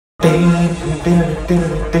What's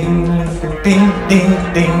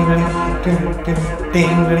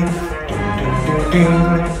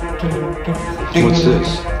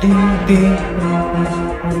this?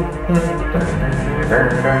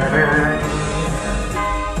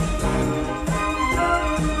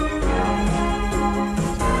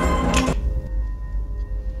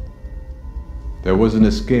 There was an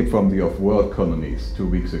escape from the off-world colonies 2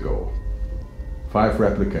 weeks ago. 5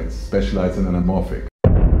 replicants specialized in Anamorphic.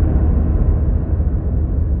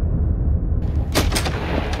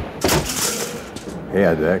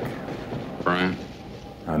 Hey, Dierk. Brian?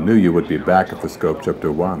 I knew you would be back at the Scope Chapter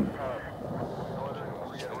 1.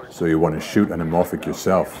 So you want to shoot Anamorphic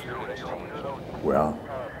yourself? Well,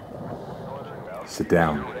 sit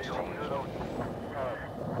down.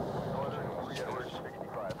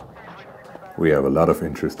 We have a lot of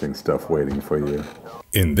interesting stuff waiting for you.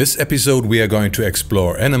 In this episode we are going to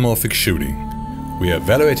explore anamorphic shooting. We are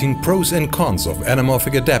evaluating pros and cons of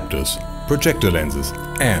anamorphic adapters, projector lenses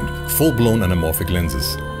and full-blown anamorphic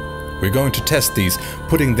lenses. We're going to test these,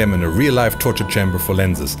 putting them in a real-life torture chamber for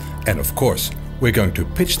lenses, and of course we're going to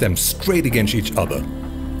pitch them straight against each other.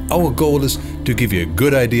 Our goal is to give you a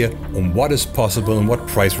good idea on what is possible and what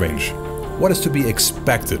price range, what is to be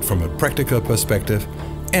expected from a practical perspective,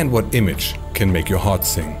 and what image can make your heart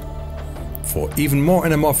sing. For even more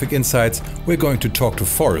anamorphic insights, we're going to talk to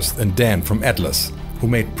Forrest and Dan from Atlas, who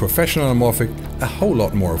made professional anamorphic a whole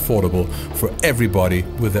lot more affordable for everybody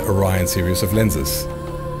with the Orion series of lenses.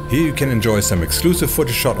 Here you can enjoy some exclusive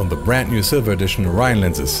footage shot on the brand new Silver Edition Orion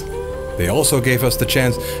lenses. They also gave us the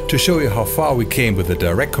chance to show you how far we came with a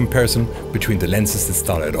direct comparison between the lenses that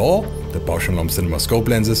started all, the Bausch & Lomb Cinemascope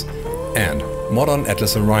lenses, and modern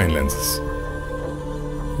Atlas Orion lenses.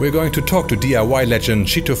 We're going to talk to DIY legend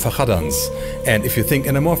Dierk Hagedorns, and if you think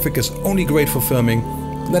anamorphic is only great for filming,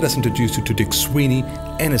 let us introduce you to Dick Sweeney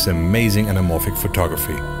and his amazing anamorphic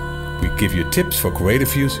photography. We give you tips for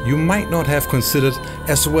creative use you might not have considered,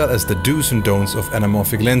 as well as the do's and don'ts of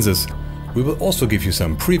anamorphic lenses. We will also give you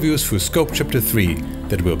some previews for Scope Chapter 3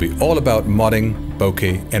 that will be all about modding,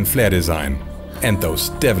 bokeh and flare design, and those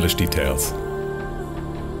devilish details.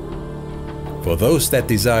 For those that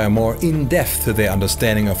desire more in-depth to their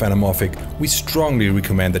understanding of anamorphic, we strongly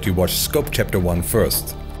recommend that you watch Scope Chapter 1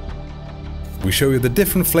 first. We show you the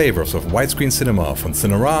different flavors of widescreen cinema, from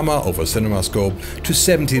Cinerama over Cinemascope to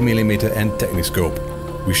 70mm and Techniscope.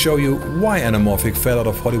 We show you why anamorphic fell out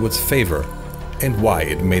of Hollywood's favor and why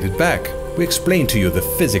it made it back. We explain to you the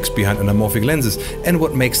physics behind anamorphic lenses and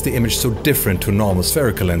what makes the image so different to normal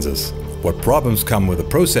spherical lenses. What problems come with the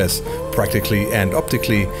process, practically and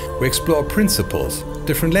optically. We explore principles,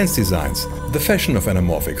 different lens designs, the fashion of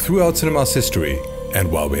anamorphic throughout cinema's history.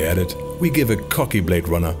 And while we're at it, we give a cocky Blade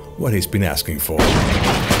Runner what he's been asking for.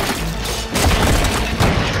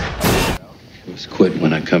 Just quit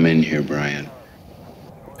when I come in here, Brian.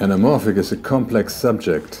 Anamorphic is a complex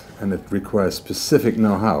subject and it requires specific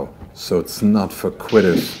know-how, so it's not for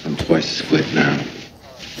quitters. I'm twice as quit now.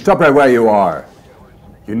 Stop right where you are.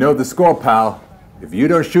 You know the score, pal. If you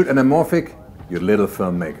don't shoot anamorphic, you're a little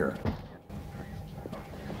filmmaker.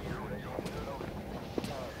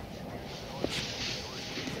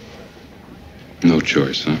 No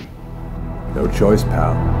choice, huh? No choice,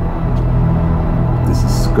 pal. This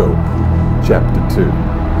is Scope Chapter 2.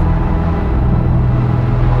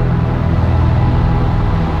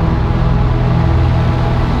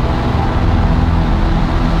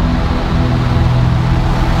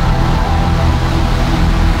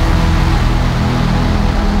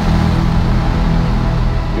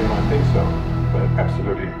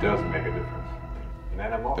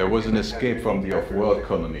 There was an escape from the off-world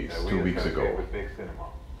colonies 2 weeks ago.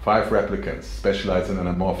 5 replicants specialized in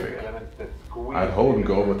anamorphic. I'd Holden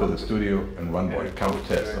go over to the studio and run one count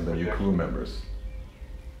test on the new crew members.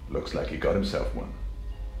 Looks like he got himself one.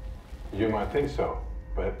 You might think so,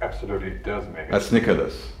 but it absolutely does make a difference. That's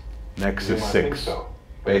Nicholas. Nexus 6.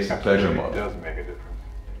 Basic pleasure model. Does make a difference.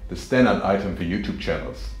 The standard item for YouTube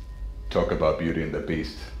channels. Talk about Beauty and the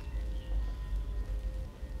Beast.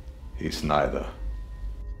 He's neither.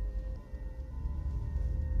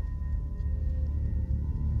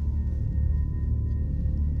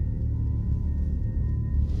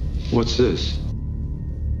 What's this?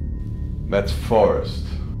 That's Forrest.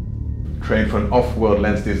 Trained for an off-world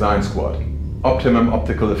lens design squad. Optimum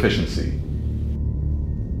optical efficiency.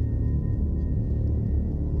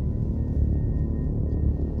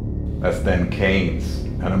 That's Dan Keynes,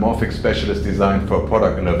 anamorphic specialist designed for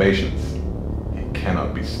product innovations. He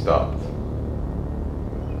cannot be stopped.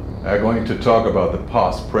 We're going to talk about the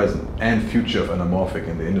past, present and future of anamorphic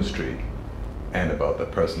in the industry, and about their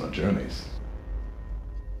personal journeys.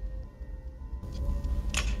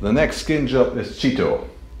 The next skin job is Cheeto,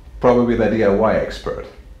 probably the DIY expert.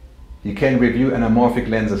 He can review anamorphic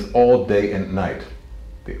lenses all day and night.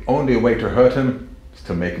 The only way to hurt him is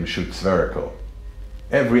to make him shoot spherical.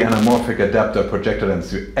 Every anamorphic adapter projector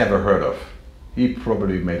lens you ever heard of. He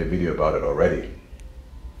probably made a video about it already.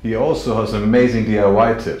 He also has amazing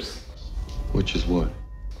DIY tips. Which is what?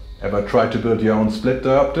 Ever tried to build your own split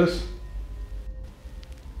diopters?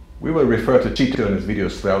 We will refer to Cheeto in his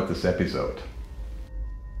videos throughout this episode.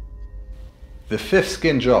 The fifth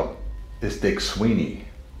skin job is Dick Sweeney,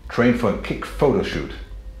 trained for a kick photo shoot,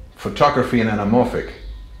 photography and anamorphic.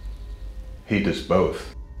 He does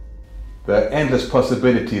both. There are endless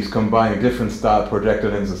possibilities combining different style projector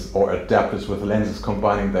lenses or adapters with lenses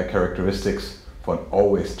combining their characteristics for an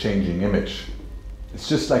always changing image. It's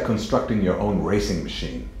just like constructing your own racing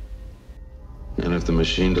machine. And if the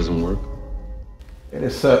machine doesn't work? It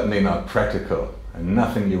is certainly not practical and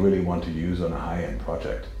nothing you really want to use on a high-end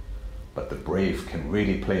project. But the brave can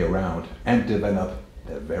really play around and develop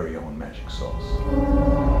their very own magic sauce.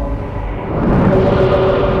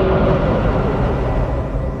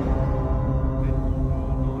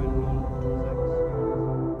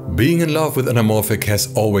 Being in love with anamorphic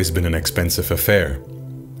has always been an expensive affair.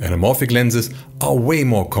 Anamorphic lenses are way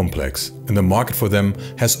more complex, and the market for them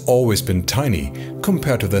has always been tiny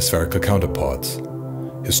compared to their spherical counterparts.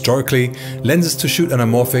 Historically, lenses to shoot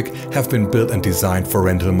anamorphic have been built and designed for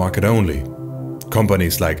rental market only.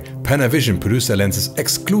 Companies like Panavision produce their lenses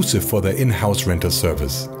exclusive for their in-house rental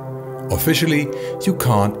service. Officially, you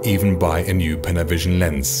can't even buy a new Panavision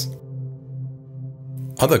lens.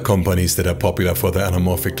 Other companies that are popular for their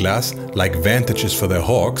anamorphic glass, like Vantages for their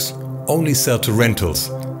Hawks, only sell to rentals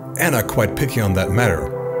and are quite picky on that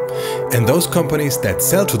matter. And those companies that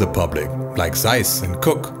sell to the public, like Zeiss and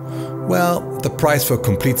Cooke, well, the price for a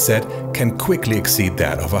complete set can quickly exceed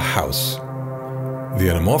that of a house. The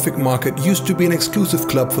anamorphic market used to be an exclusive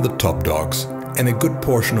club for the top dogs, and a good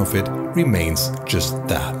portion of it remains just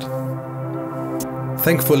that.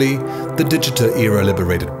 Thankfully, the digital era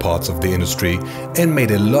liberated parts of the industry and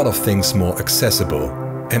made a lot of things more accessible.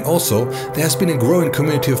 And also, there has been a growing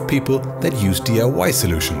community of people that use DIY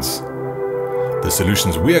solutions. The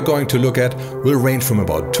solutions we are going to look at will range from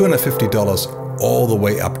about $250 all the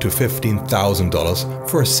way up to $15,000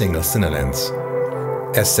 for a single Cine lens.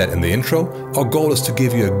 As said in the intro, our goal is to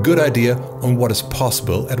give you a good idea on what is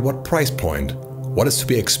possible at what price point, what is to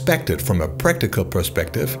be expected from a practical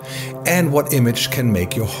perspective, and what image can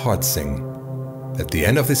make your heart sing. At the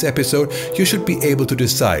end of this episode, you should be able to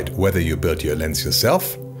decide whether you build your lens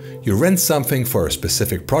yourself, you rent something for a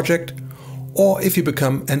specific project, or if you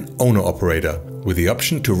become an owner-operator with the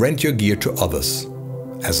option to rent your gear to others.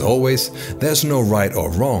 As always, there's no right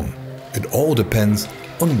or wrong. It all depends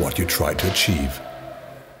on what you try to achieve.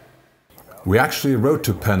 We actually wrote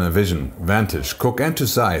to Panavision, Vantage, Cooke and to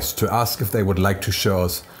Zeiss to ask if they would like to show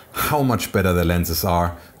us how much better their lenses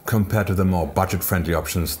are compared to the more budget-friendly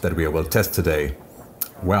options that we will test today.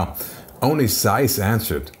 Well, only Zeiss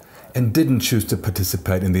answered and didn't choose to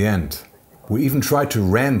participate in the end. We even tried to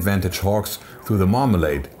rent Vantage Hawks through the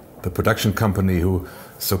Marmalade, the production company who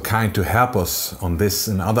so kind to help us on this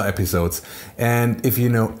and other episodes. And if you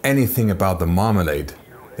know anything about the Marmalade,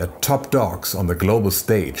 they're top dogs on the global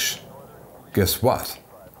stage. Guess what?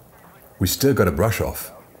 We still got a brush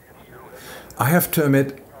off. I have to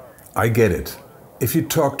admit, I get it. If you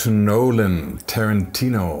talk to Nolan,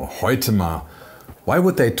 Tarantino, Huitema, why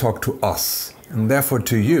would they talk to us? And therefore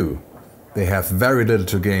to you. They have very little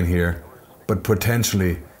to gain here, but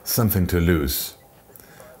potentially something to lose.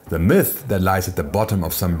 The myth that lies at the bottom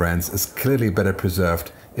of some brands is clearly better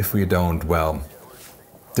preserved if we don't, well,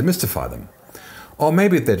 demystify them. Or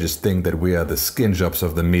maybe they just think that we are the skin jobs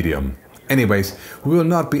of the medium. Anyways, we will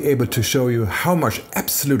not be able to show you how much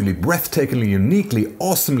absolutely breathtakingly, uniquely,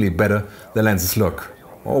 awesomely better the lenses look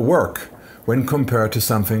or work when compared to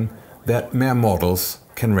something that mere mortals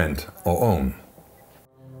can rent or own.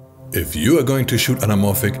 If you are going to shoot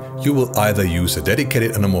anamorphic, you will either use a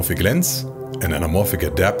dedicated anamorphic lens, an anamorphic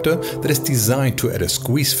adapter that is designed to add a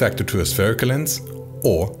squeeze factor to a spherical lens,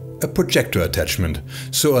 or a projector attachment,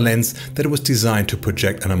 so a lens that was designed to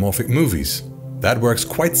project anamorphic movies. That works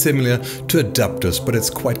quite similar to adapters, but it's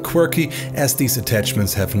quite quirky as these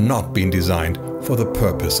attachments have not been designed for the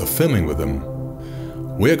purpose of filming with them.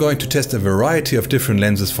 We're going to test a variety of different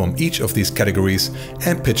lenses from each of these categories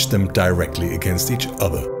and pitch them directly against each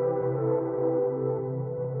other.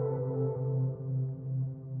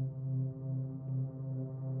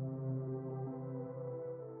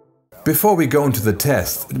 Before we go into the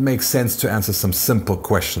test, it makes sense to answer some simple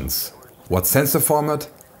questions. What sensor format,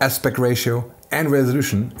 aspect ratio and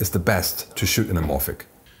resolution is the best to shoot anamorphic?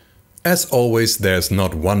 As always, there's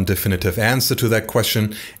not one definitive answer to that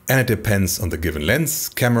question, and it depends on the given lens,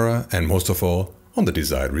 camera, and most of all, on the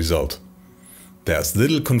desired result. There's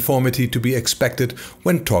little conformity to be expected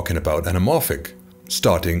when talking about anamorphic,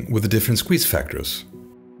 starting with the different squeeze factors.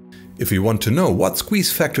 If you want to know what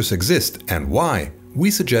squeeze factors exist and why, we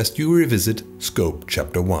suggest you revisit Scope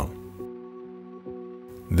Chapter 1.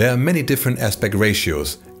 There are many different aspect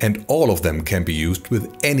ratios, and all of them can be used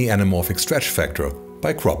with any anamorphic stretch factor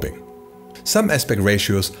by cropping. Some aspect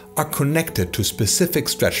ratios are connected to specific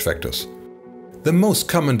stretch factors. The most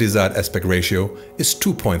common desired aspect ratio is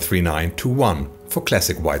 2.39 to 1 for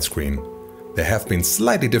classic widescreen. There have been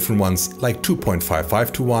slightly different ones like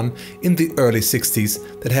 2.55 to 1 in the early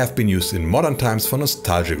 60s that have been used in modern times for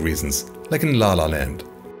nostalgic reasons, like in La La Land.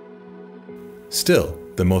 Still,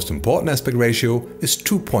 the most important aspect ratio is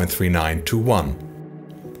 2.39 to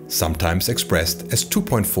 1, sometimes expressed as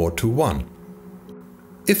 2.4 to 1.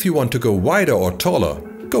 If you want to go wider or taller,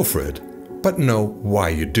 go for it, but know why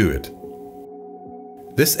you do it.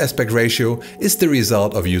 This aspect ratio is the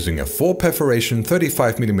result of using a 4 perforation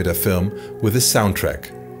 35mm film with a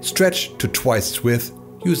soundtrack, stretched to twice its width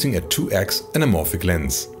using a 2x anamorphic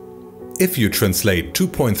lens. If you translate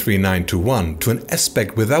 2.39 to 1 to an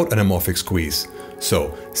aspect without anamorphic squeeze,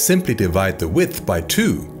 so simply divide the width by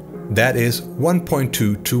 2, that is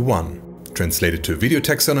 1.2 to 1. Translated to video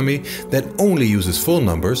taxonomy that only uses full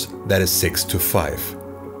numbers, that is 6 to 5.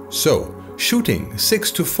 So, shooting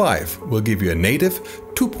 6 to 5 will give you a native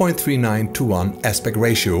 2.39 to 1 aspect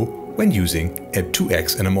ratio when using a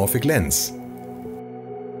 2x anamorphic lens.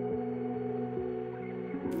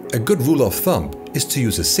 A good rule of thumb is to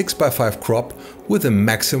use a 6x5 crop with a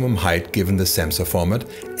maximum height given the sensor format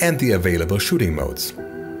and the available shooting modes.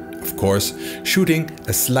 Of course, shooting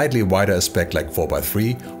a slightly wider aspect like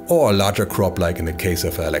 4x3 or a larger crop like in the case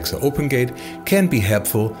of Alexa OpenGate can be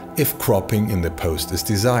helpful if cropping in the post is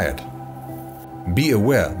desired. Be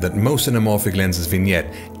aware that most anamorphic lenses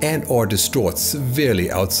vignette and or distort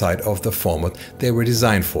severely outside of the format they were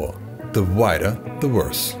designed for. The wider, the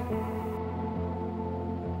worse.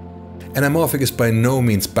 Anamorphic is by no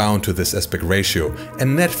means bound to this aspect ratio,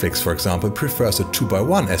 and Netflix, for example, prefers a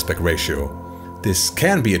 2x1 aspect ratio. This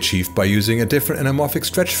can be achieved by using a different anamorphic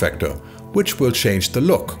stretch factor, which will change the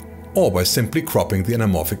look, or by simply cropping the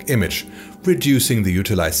anamorphic image, reducing the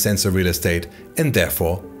utilized sensor real estate and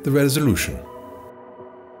therefore the resolution.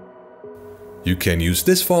 You can use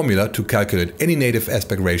this formula to calculate any native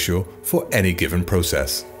aspect ratio for any given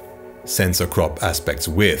process. Sensor crop aspect's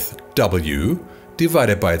width, W,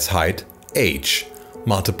 divided by its height, H,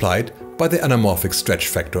 multiplied by the anamorphic stretch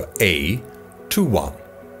factor A to 1.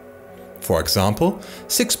 For example,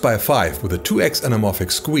 6x5 with a 2x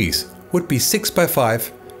anamorphic squeeze would be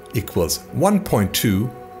 6x5 equals 1.2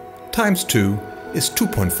 times 2 is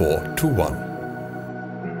 2.4 to 1.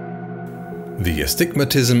 The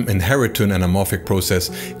astigmatism inherent to an anamorphic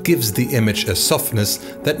process gives the image a softness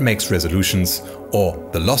that makes resolutions, or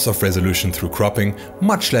the loss of resolution through cropping,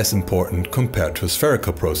 much less important compared to a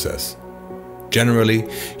spherical process. Generally,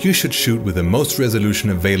 you should shoot with the most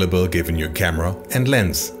resolution available given your camera and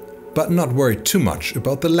lens, but not worry too much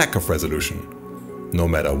about the lack of resolution. No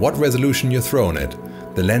matter what resolution you throw on it,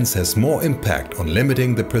 the lens has more impact on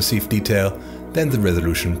limiting the perceived detail than the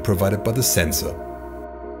resolution provided by the sensor.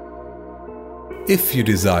 If you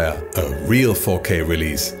desire a real 4K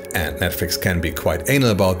release, and Netflix can be quite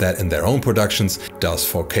anal about that in their own productions, does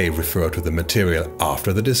 4K refer to the material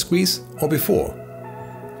after the disc squeeze or before?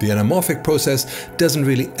 The anamorphic process doesn't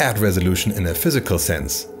really add resolution in a physical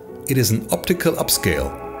sense. It is an optical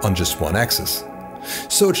upscale on just one axis.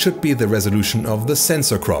 So it should be the resolution of the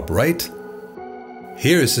sensor crop, right?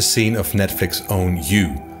 Here is a scene of Netflix's own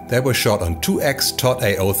You that was shot on 2x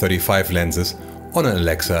Todd-AO 35 lenses on an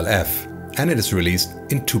Alexa LF, and it is released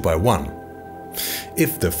in 2x1.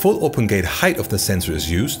 If the full open gate height of the sensor is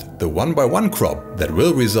used, the 1x1 crop that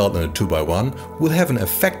will result in a 2x1 will have an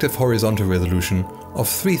effective horizontal resolution of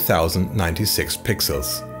 3096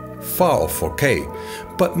 pixels. Far off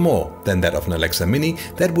 4K, but more than that of an Alexa Mini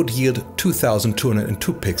that would yield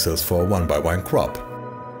 2202 pixels for a 1x1 crop.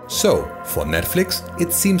 So, for Netflix,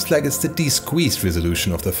 it seems like it's the de-squeezed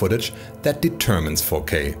resolution of the footage that determines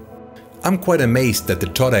 4K. I'm quite amazed that the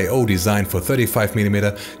Todd-AO designed for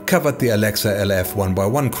 35mm covered the Alexa LF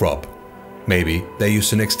 1x1 crop. Maybe they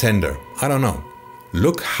used an extender, I don't know.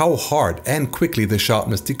 Look how hard and quickly the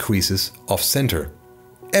sharpness decreases off-center.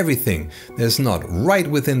 Everything that is not right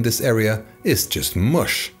within this area is just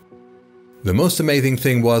mush. The most amazing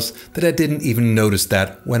thing was that I didn't even notice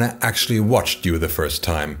that when I actually watched You the first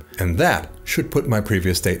time, and that should put my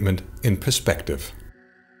previous statement in perspective.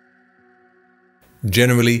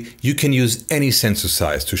 Generally, you can use any sensor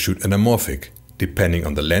size to shoot anamorphic, depending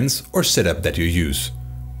on the lens or setup that you use.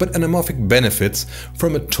 But anamorphic benefits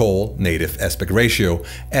from a tall native aspect ratio,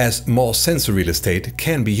 as more sensor real estate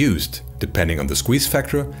can be used, depending on the squeeze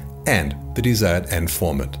factor and the desired end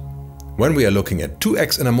format. When we are looking at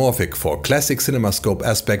 2x anamorphic for classic Cinemascope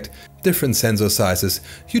aspect, different sensor sizes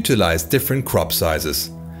utilize different crop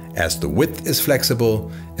sizes. As the width is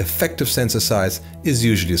flexible, effective sensor size is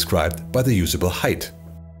usually described by the usable height.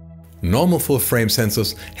 Normal full-frame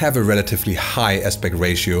sensors have a relatively high aspect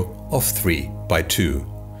ratio of 3:2.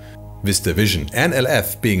 Vista Vision and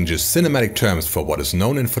LF being just cinematic terms for what is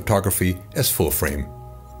known in photography as full-frame.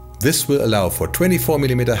 This will allow for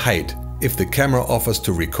 24mm height if the camera offers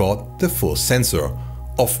to record the full sensor,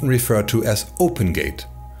 often referred to as open gate,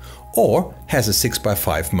 or has a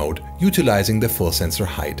 6:5 mode utilizing the full sensor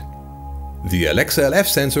height. The Alexa LF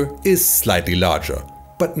sensor is slightly larger,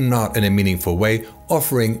 but not in a meaningful way,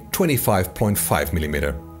 offering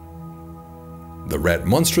 25.5mm. The Red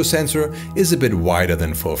Monster sensor is a bit wider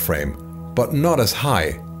than full frame, but not as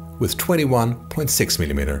high, with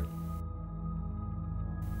 21.6mm.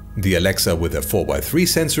 The Alexa with a 4:3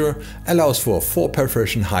 sensor allows for a 4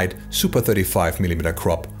 perforation height super 35mm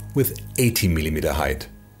crop with 80mm height,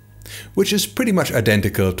 which is pretty much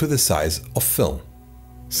identical to the size of film.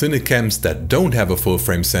 Cinecams that don't have a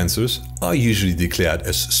full-frame sensors are usually declared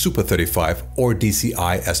as Super 35 or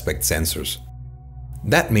DCI aspect sensors.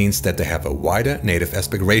 That means that they have a wider native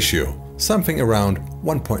aspect ratio, something around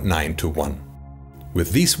 1.9:1.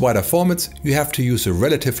 With these wider formats, you have to use a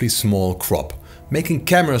relatively small crop, making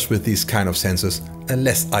cameras with these kind of sensors a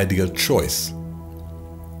less ideal choice.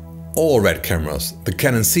 All red cameras, the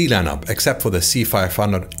Canon C lineup except for the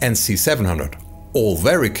C500 and C700, all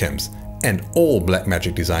Varicams, and all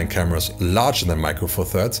Blackmagic design cameras larger than Micro Four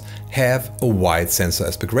Thirds have a wide sensor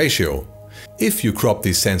aspect ratio. If you crop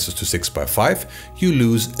these sensors to 6:5, you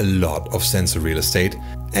lose a lot of sensor real estate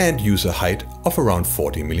and use a height of around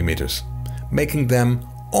 40mm, making them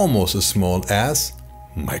almost as small as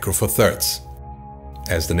Micro Four Thirds.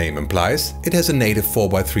 As the name implies, it has a native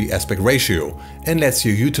 4:3 aspect ratio and lets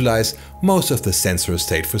you utilize most of the sensor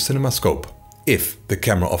estate for Cinemascope. If the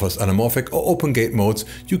camera offers anamorphic or open gate modes,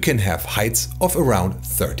 you can have heights of around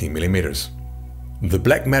 30mm. The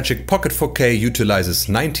Blackmagic Pocket 4K utilizes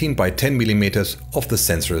 19×10mm of the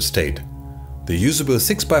sensor estate. The usable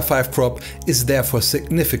 6:5 crop is therefore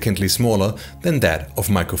significantly smaller than that of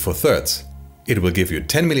Micro Four Thirds. It will give you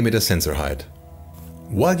 10mm sensor height.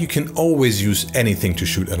 While you can always use anything to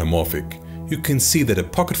shoot anamorphic, you can see that a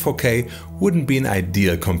Pocket 4K wouldn't be an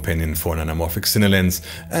ideal companion for an anamorphic cine lens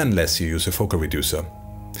unless you use a focal reducer.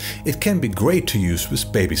 It can be great to use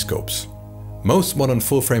with baby scopes. Most modern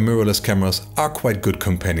full-frame mirrorless cameras are quite good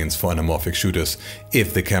companions for anamorphic shooters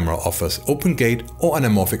if the camera offers open gate or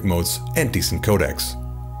anamorphic modes and decent codecs.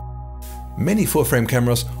 Many full-frame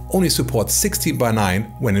cameras only support 16:9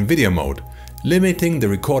 when in video mode, limiting the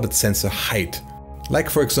recorded sensor height. Like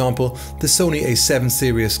for example, the Sony A7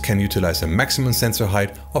 series can utilize a maximum sensor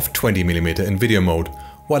height of 20mm in video mode,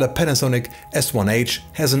 while a Panasonic S1H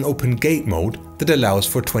has an open gate mode that allows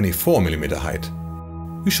for 24mm height.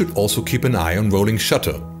 You should also keep an eye on rolling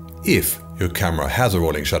shutter, if your camera has a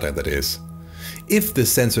rolling shutter, that is. If the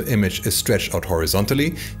sensor image is stretched out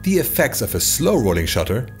horizontally, the effects of a slow rolling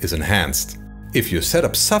shutter is enhanced. If your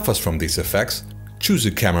setup suffers from these effects, choose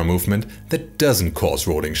a camera movement that doesn't cause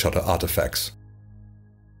rolling shutter artifacts.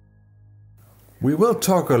 We will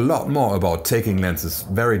talk a lot more about taking lenses,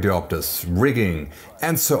 vary diopters, rigging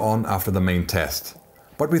and so on after the main test.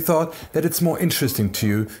 But we thought that it's more interesting to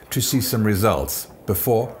you to see some results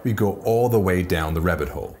before we go all the way down the rabbit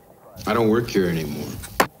hole. I don't work here anymore.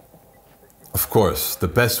 Of course, the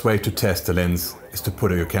best way to test a lens is to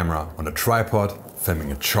put your camera on a tripod,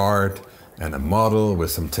 filming a chart and a model with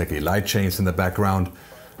some techy light chains in the background,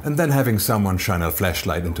 and then having someone shine a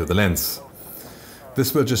flashlight into the lens.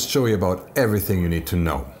 This will just show you about everything you need to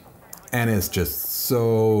know. And it's just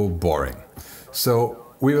so boring. So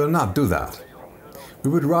we will not do that. We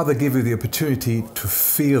would rather give you the opportunity to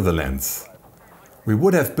feel the lens. We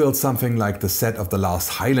would have built something like the set of the last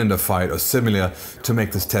Highlander fight or similar to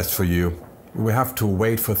make this test for you. We will have to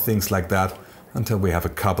wait for things like that until we have a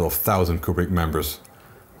couple of thousand Kubrick members.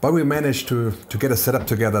 But we managed to get a setup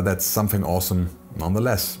together that's something awesome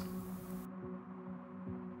nonetheless.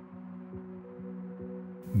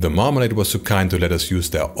 The Marmalade was so kind to let us use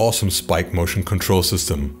their awesome spike motion control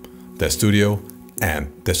system, their studio and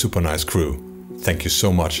their super nice crew. Thank you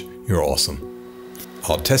so much, you're awesome.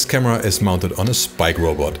 Our test camera is mounted on a spike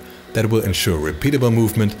robot that will ensure repeatable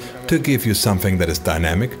movement to give you something that is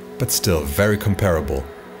dynamic but still very comparable.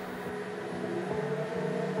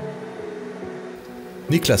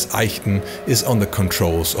 Niklas Eichten is on the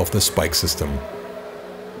controls of the spike system.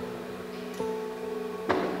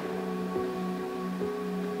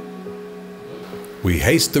 We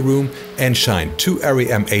haste the room and shine two Arri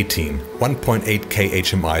M18 1.8K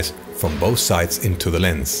HMIs from both sides into the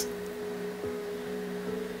lens.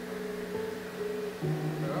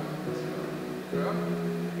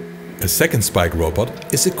 A second spike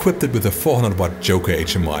robot is equipped with a 400 watt Joker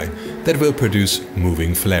HMI that will produce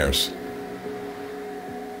moving flares.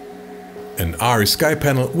 An Arri sky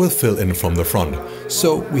panel will fill in from the front,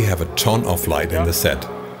 so we have a ton of light in the set.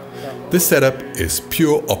 This setup is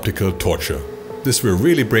pure optical torture. This will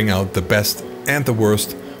really bring out the best and the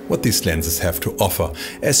worst what these lenses have to offer,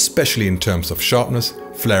 especially in terms of sharpness,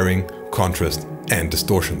 flaring, contrast and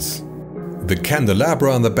distortions. The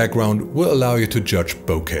candelabra in the background will allow you to judge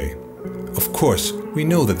bokeh. Of course, we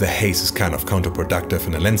know that the haze is kind of counterproductive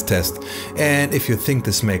in a lens test, and if you think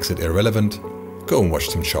this makes it irrelevant, go and watch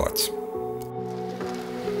some charts.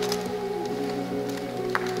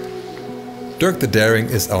 Dierk the Daring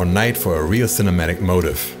is our knight for a real cinematic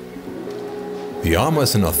motive. The armor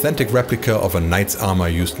is an authentic replica of a knight's armor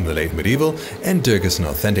used in the late medieval, and Dierk is an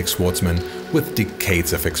authentic swordsman with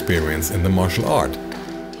decades of experience in the martial art.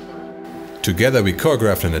 Together we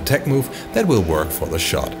choreographed an attack move that will work for the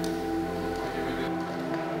shot.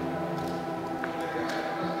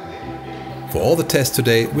 For all the tests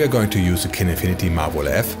today we are going to use the Cinefinity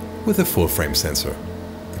Marvola F with a full frame sensor.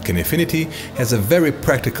 The Cinefinity has a very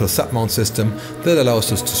practical sub-mount system that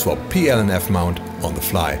allows us to swap PL and F mount on the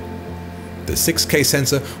fly. The 6K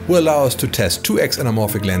sensor will allow us to test 2x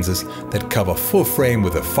anamorphic lenses that cover full frame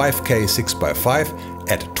with a 5K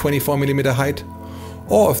 6x5 at 24mm height,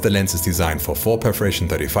 or if the lens is designed for 4 perforation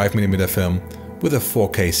 35mm film with a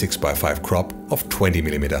 4K 6x5 crop of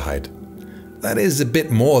 20mm height. That is a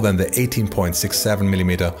bit more than the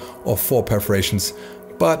 18.67mm or 4 perforations,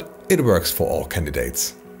 but it works for all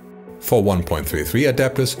candidates. For 1.33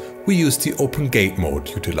 adapters, we use the open gate mode,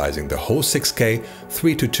 utilizing the whole 6K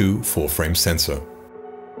 3:2 full frame sensor.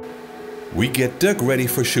 We get Dierk ready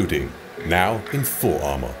for shooting, now in full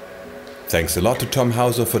armor. Thanks a lot to Tom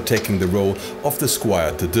Hauser for taking the role of the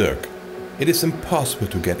squire to Dierk. It is impossible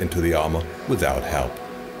to get into the armor without help.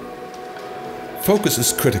 Focus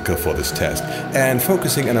is critical for this test, and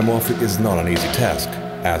focusing anamorphic is not an easy task.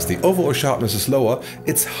 As the overall sharpness is lower,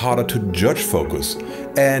 it's harder to judge focus,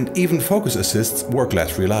 and even focus assists work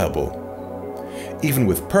less reliable. Even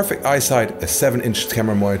with perfect eyesight, a 7-inch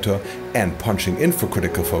camera monitor and punching in for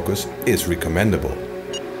critical focus is recommendable.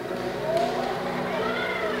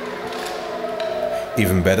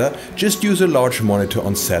 Even better, just use a large monitor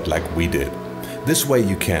on set like we did. This way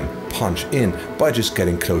you can punch in by just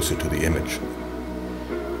getting closer to the image.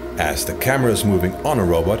 As the camera is moving on a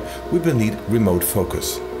robot, we will need remote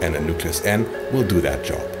focus, and a Nucleus N will do that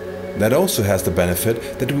job. That also has the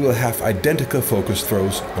benefit that we will have identical focus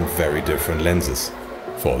throws on very different lenses.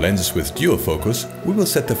 For lenses with dual focus, we will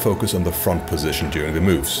set the focus on the front position during the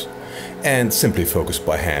moves, and simply focus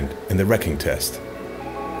by hand in the racking test.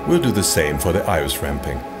 We'll do the same for the iris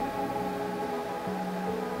ramping.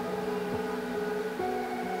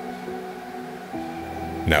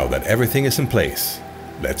 Now that everything is in place,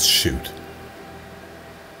 let's shoot.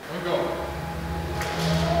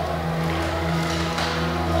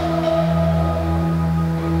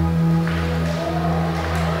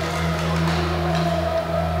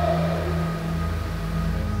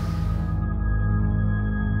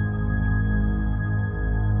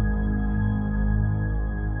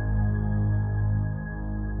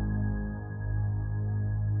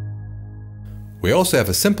 We also have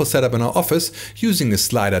a simple setup in our office, using a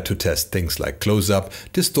slider to test things like close-up,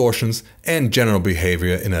 distortions and general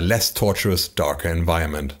behavior in a less torturous, darker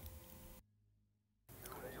environment.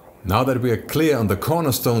 Now that we are clear on the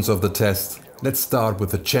cornerstones of the test, let's start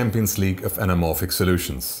with the Champions League of anamorphic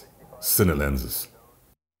solutions, Cine lenses.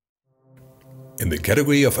 In the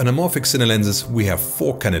category of anamorphic Cine lenses, we have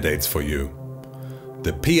 4 candidates for you.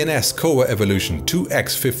 The P&S Cobra Evolution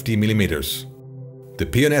 2x 50mm. The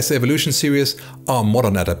P&S Evolution series are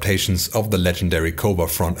modern adaptations of the legendary Cobra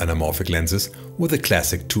front anamorphic lenses with a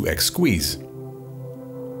classic 2x squeeze.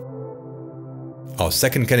 Our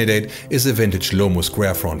second candidate is a vintage Lomo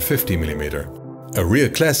square front 50mm, a real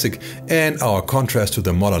classic and our contrast to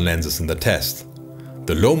the modern lenses in the test.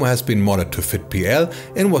 The Lomo has been modded to fit PL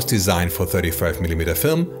and was designed for 35mm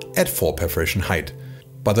film at 4 perforation height.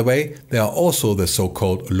 By the way, there are also the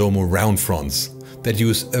so-called Lomo round fronts that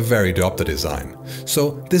use a very diopter design,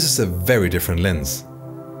 so this is a very different lens.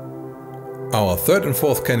 Our third and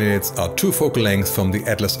fourth candidates are 2 focal lengths from the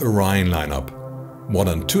Atlas Orion lineup.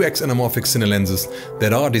 modern 2x anamorphic cine lenses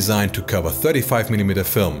that are designed to cover 35mm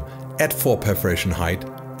film at 4 perforation height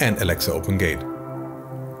and Alexa open gate.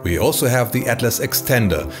 We also have the Atlas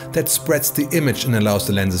extender that spreads the image and allows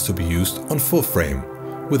the lenses to be used on full frame,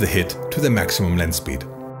 with a hit to the maximum lens speed.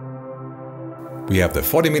 We have the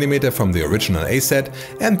 40mm from the original A set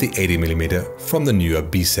and the 80mm from the newer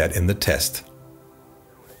B set in the test.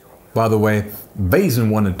 By the way, Vazen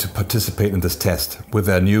wanted to participate in this test with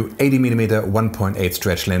their new 80mm 1.8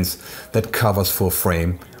 stretch lens that covers full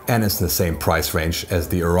frame and is in the same price range as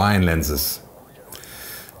the Orion lenses.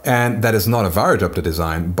 And that is not a Variodopter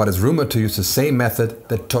design, but is rumored to use the same method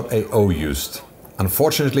that Todd-AO used.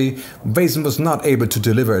 Unfortunately, Vazen was not able to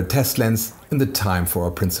deliver a test lens in the time for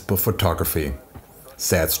our principal photography.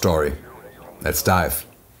 Sad story. Let's dive.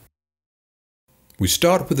 We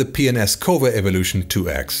start with the P&S Cova Evolution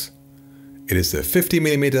 2X. It is a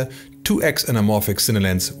 50mm 2X anamorphic cine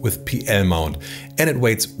lens with PL mount, and it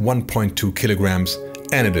weighs 1.2 kilograms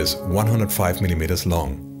and it is 105mm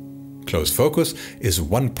long. Close focus is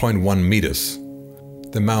 1.1 meters.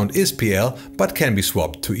 The mount is PL but can be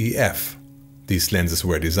swapped to EF. These lenses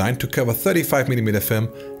were designed to cover 35mm film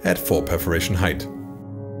at 4 perforation height.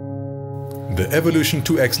 The Evolution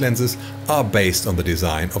 2X lenses are based on the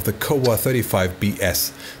design of the Cova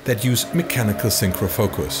 35BS that use mechanical synchro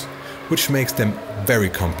focus, which makes them very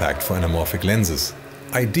compact for anamorphic lenses,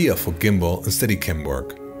 ideal for gimbal and Steadicam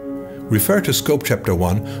work. Refer to Scope Chapter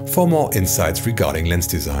 1 for more insights regarding lens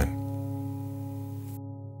design.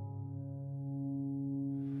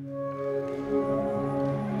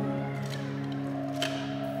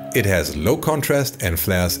 It has low contrast and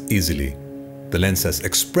flares easily. The lens has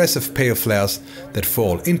expressive pale flares that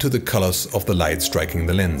fall into the colors of the light striking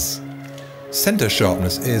the lens. Center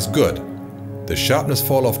sharpness is good. The sharpness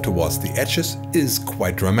fall off towards the edges is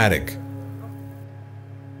quite dramatic.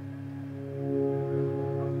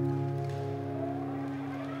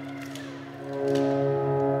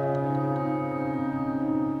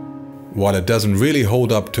 While it doesn't really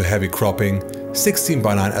hold up to heavy cropping,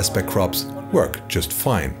 16:9 aspect crops work just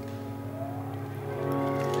fine.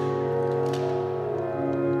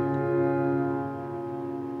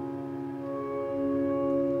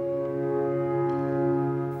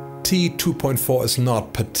 T2.4 is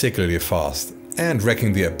not particularly fast, and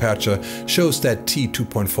wrecking the aperture shows that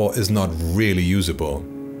T2.4 is not really usable.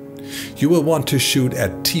 You will want to shoot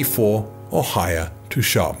at T4 or higher to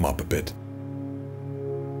sharpen up a bit.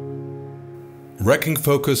 Wrecking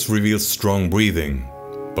focus reveals strong breathing.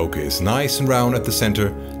 Bokeh is nice and round at the center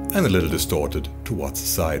and a little distorted towards the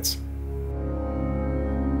sides.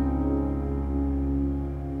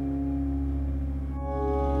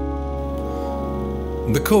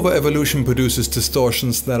 The Cova Evolution produces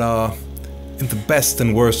distortions that are, in the best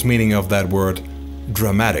and worst meaning of that word,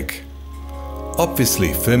 dramatic.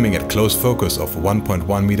 Obviously, filming at close focus of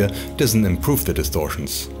 1.1 meter doesn't improve the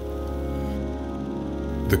distortions.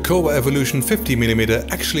 The Cova Evolution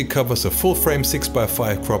 50mm actually covers a full frame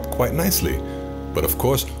 6x5 crop quite nicely, but of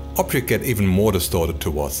course objects get even more distorted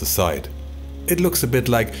towards the side. It looks a bit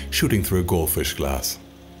like shooting through a goldfish glass.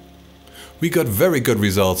 We got very good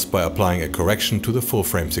results by applying a correction to the full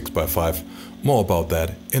frame 6x5, more about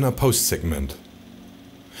that in our post segment.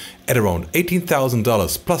 At around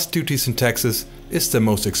 $18,000 plus duties and taxes is the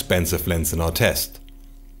most expensive lens in our test.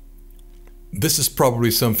 This is probably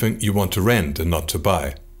something you want to rent and not to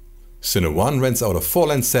buy. Cine One rents out a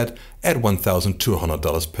 4-lens set at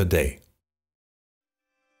 $1,200 per day.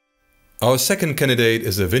 Our second candidate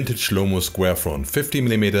is a vintage Lomo square front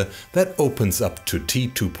 50mm that opens up to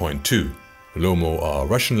T2.2. Lomo are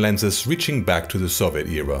Russian lenses reaching back to the Soviet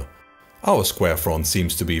era. Our square front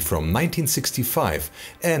seems to be from 1965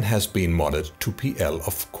 and has been modded to PL,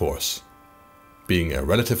 of course. Being a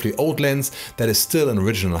relatively old lens that is still in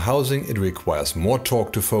original housing, it requires more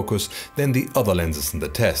torque to focus than the other lenses in the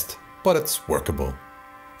test, but it's workable.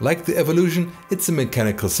 Like the Evolution, it's a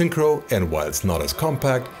mechanical synchro, and while it's not as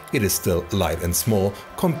compact, it is still light and small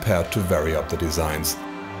compared to Variopter designs.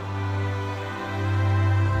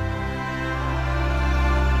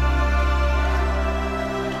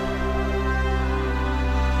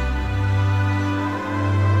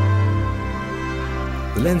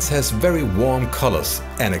 The lens has very warm colors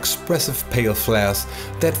and expressive pale flares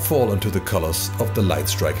that fall into the colors of the light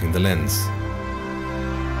striking the lens.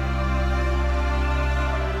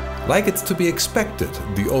 Like it's to be expected,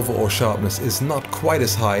 the overall sharpness is not quite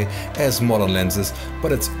as high as modern lenses,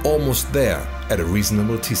 but it's almost there at a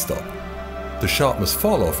reasonable t-stop. The sharpness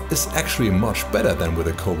fall-off is actually much better than with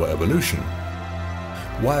the Cova Evolution.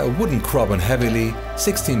 While wooden cropping heavily,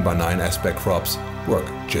 16:9 aspect crops work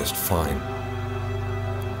just fine.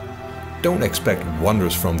 don't expect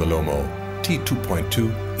wonders from the Lomo.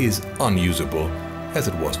 T2.2 is unusable, as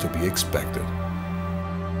it was to be expected.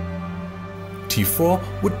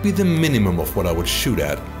 T4 would be the minimum of what I would shoot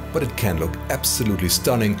at, but it can look absolutely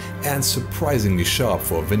stunning and surprisingly sharp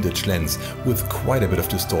for a vintage lens with quite a bit of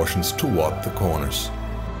distortions toward the corners.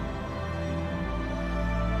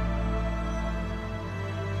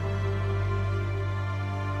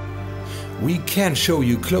 We can show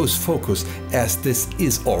you close focus, as this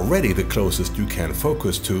is already the closest you can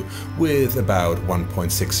focus to, with about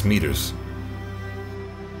 1.6 meters.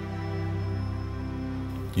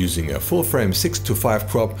 Using a full frame 6:5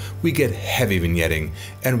 crop, we get heavy vignetting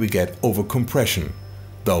and we get over compression,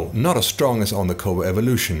 though not as strong as on the Kowa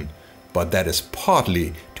Evolution, but that is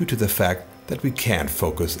partly due to the fact that we can't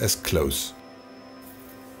focus as close.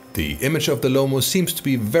 The image of the Lomo seems to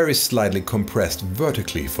be very slightly compressed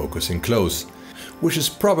vertically focusing close, which is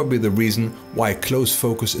probably the reason why close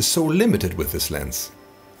focus is so limited with this lens.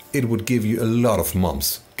 It would give you a lot of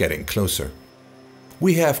mumps getting closer.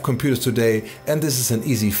 We have computers today, and this is an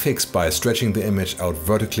easy fix by stretching the image out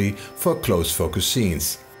vertically for close focus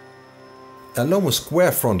scenes. A Lomo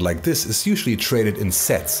square front like this is usually traded in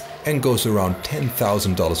sets and goes around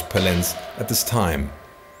 $10,000 per lens at this time.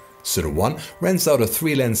 Cine One rents out a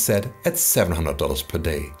 3-lens set at $700 per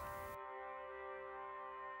day.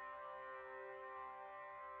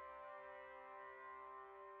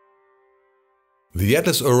 The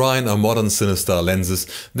Atlas Orion are modern CineStar lenses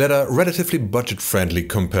that are relatively budget-friendly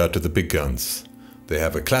compared to the big guns. They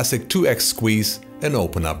have a classic 2x squeeze and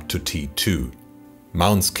open up to T2.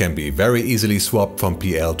 Mounts can be very easily swapped from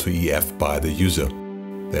PL to EF by the user.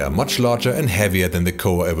 They are much larger and heavier than the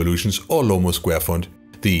Kowa Evolutions or Lomo square front.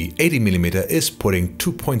 The 80mm is putting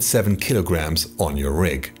 2.7 kilograms on your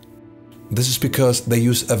rig. This is because they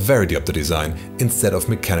use a varidiopter design instead of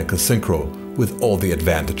mechanical synchro, with all the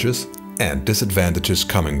advantages and disadvantages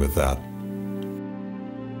coming with that.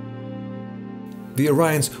 The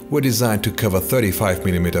Orions were designed to cover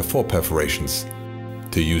 35mm 4 perforations.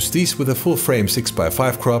 To use these with a full frame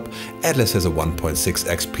 6x5 crop, Atlas has a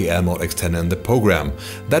 1.6x PL mode extender in the program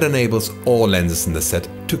that enables all lenses in the set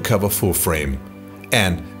to cover full frame,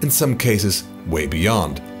 and in some cases way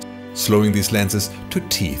beyond, slowing these lenses to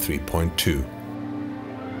T3.2.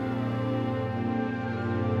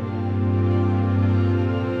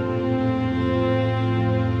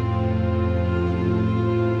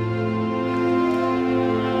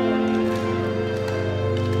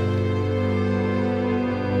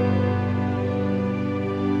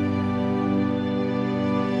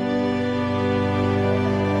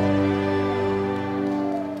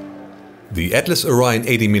 The Atlas Orion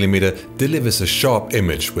 80mm delivers a sharp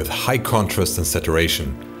image with high contrast and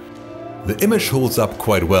saturation. The image holds up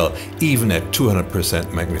quite well, even at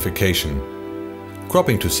 200% magnification.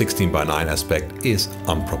 Cropping to 16:9 aspect is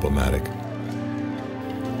unproblematic.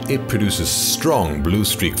 It produces strong blue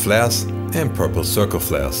streak flares and purple circle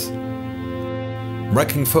flares.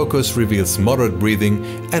 Racking focus reveals moderate breathing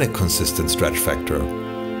and a consistent stretch factor.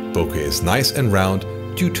 Bokeh is nice and round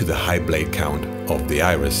due to the high blade count of the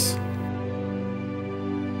iris.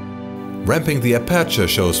 Ramping the aperture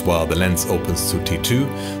shows while the lens opens to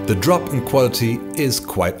T2, the drop in quality is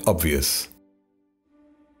quite obvious.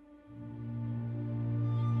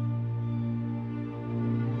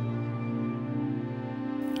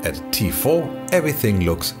 At T4, everything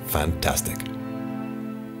looks fantastic.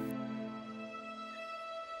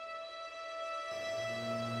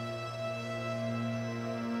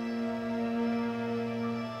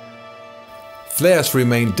 Flares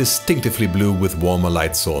remain distinctively blue with warmer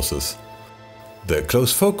light sources. The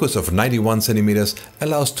close focus of 91cm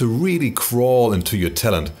allows to really crawl into your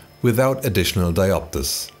talent without additional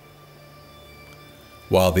diopters.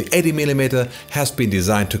 While the 80mm has been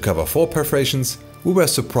designed to cover 4 perforations, we were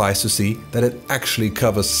surprised to see that it actually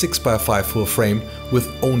covers 6x5 full frame with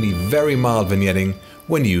only very mild vignetting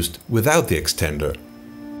when used without the extender.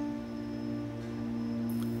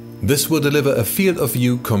 This will deliver a field of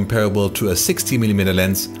view comparable to a 60mm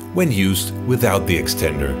lens when used without the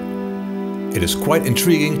extender. It is quite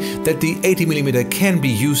intriguing that the 80mm can be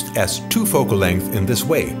used as 2 focal length in this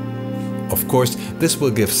way. Of course, this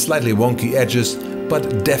will give slightly wonky edges,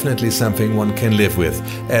 but definitely something one can live with,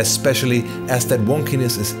 especially as that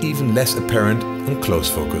wonkiness is even less apparent on close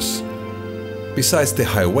focus. Besides the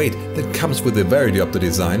high weight that comes with the varidiopter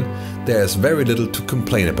design, there is very little to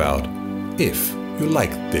complain about, if you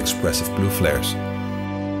like the expressive blue flares.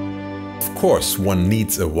 Of course, one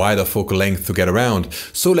needs a wider focal length to get around,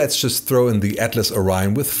 so let's just throw in the Atlas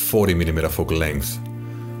Orion with 40mm focal length.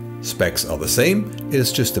 Specs are the same, it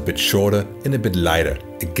is just a bit shorter and a bit lighter.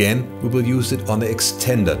 Again, we will use it on the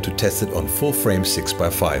extender to test it on full frame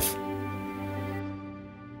 6x5.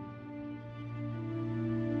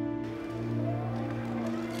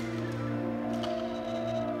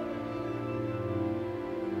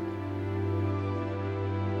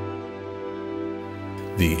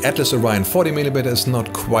 The Atlas Orion 40mm is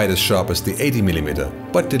not quite as sharp as the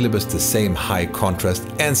 80mm, but delivers the same high contrast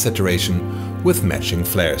and saturation with matching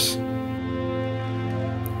flares.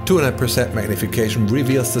 200% magnification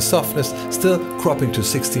reveals the softness, still cropping to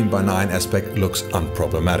 16:9 aspect looks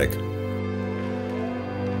unproblematic.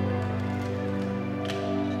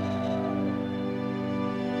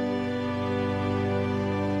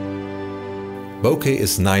 Bokeh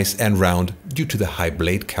is nice and round due to the high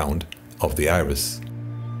blade count of the iris.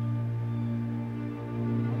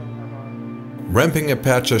 Ramping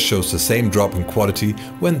aperture shows the same drop in quality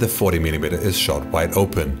when the 40mm is shot wide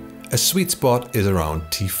open. A sweet spot is around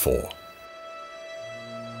T4.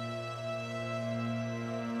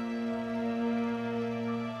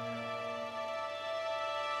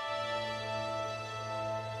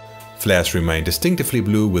 Flares remain distinctively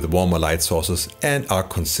blue with warmer light sources and are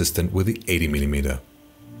consistent with the 80mm.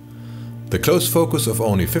 The close focus of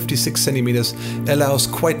only 56 cm allows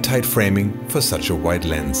quite tight framing for such a wide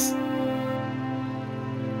lens.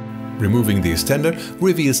 Removing the extender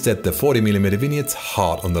reveals that the 40mm vignettes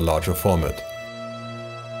hard on the larger format.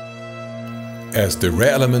 As the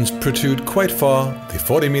rare elements protrude quite far, the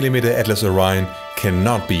 40mm Atlas Orion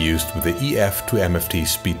cannot be used with the EF to MFT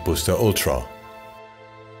Speed Booster Ultra.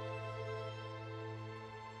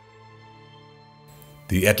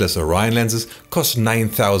 The Atlas Orion lenses cost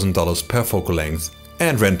 $9,000 per focal length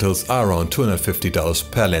and rentals are around $250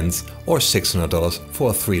 per lens or $600 for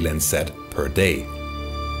a 3-lens set per day.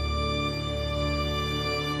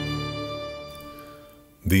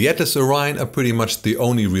 The Atlas Orion are pretty much the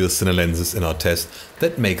only real Cine lenses in our test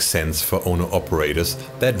that make sense for owner-operators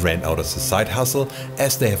that rent out as a side hustle,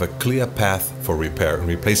 as they have a clear path for repair and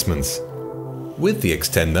replacements. With the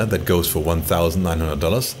extender that goes for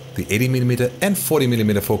 $1,900, the 80mm and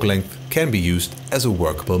 40mm focal length can be used as a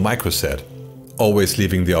workable microset, always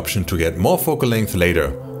leaving the option to get more focal length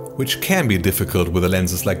later, which can be difficult with the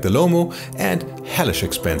lenses like the Lomo and hellish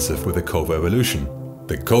expensive with the Cova Evolution.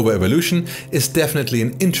 The Cova Evolution is definitely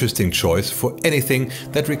an interesting choice for anything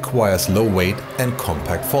that requires low weight and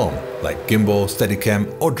compact form, like gimbal,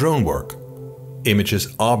 Steadicam or drone work.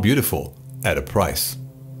 Images are beautiful at a price.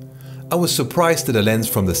 I was surprised that a lens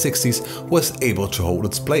from the 60s was able to hold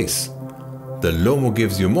its place. The Lomo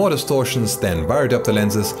gives you more distortions than Variadapter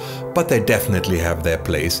lenses, but they definitely have their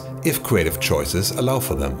place if creative choices allow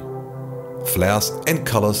for them. Flares and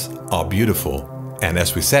colors are beautiful, and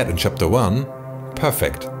as we said in chapter 1,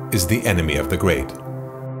 perfect is the enemy of the great.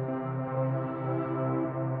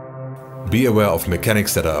 Be aware of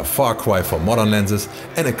mechanics that are a far cry from modern lenses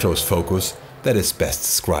and a close focus that is best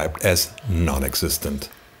described as non-existent.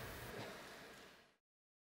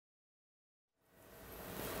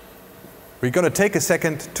 We're going to take a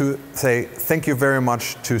second to say thank you very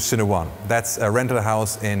much to Cine. That's a rental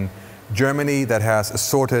house in Germany that has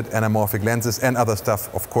assorted anamorphic lenses and other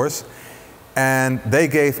stuff, of course. And they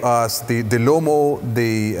gave us the Lomo,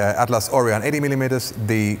 the Atlas Orion 80mm,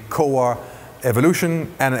 the Cova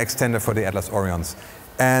Evolution and an extender for the Atlas Orions.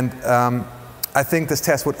 And I think this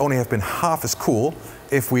test would only have been half as cool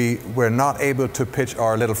if we were not able to pitch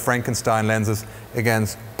our little Frankenstein lenses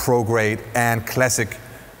against pro-grade and classic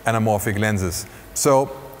anamorphic lenses. So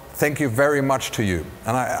thank you very much to you.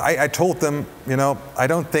 And I told them, you know, I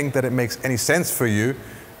don't think that it makes any sense for you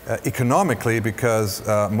economically, because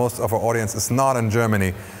most of our audience is not in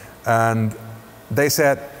Germany. And they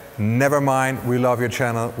said, never mind, we love your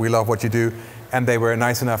channel, we love what you do. And they were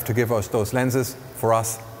nice enough to give us those lenses for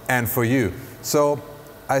us and for you. So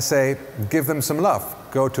I say, give them some love.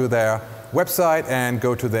 Go to their website and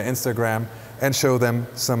go to their Instagram and show them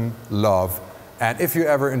some love. And if you're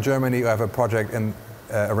ever in Germany or have a project in,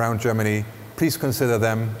 around Germany, please consider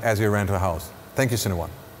them as your rental house. Thank you, Cine.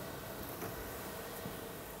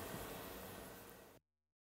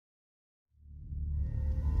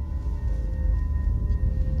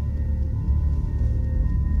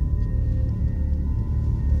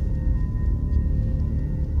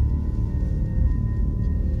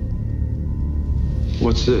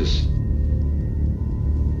 What's this?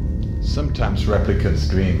 Sometimes replicants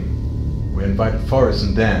dream. We invited Forrest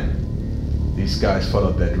and Dan. These guys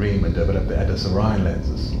followed their dream and developed the Atlas Orion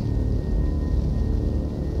lenses.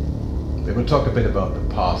 They will talk a bit about the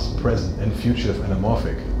past, present and future of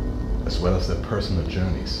Anamorphic, as well as their personal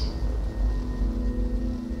journeys.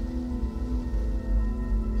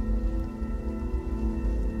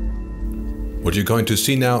 What you're going to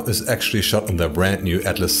see now is actually shot on their brand new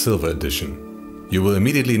Atlas Silver edition. You will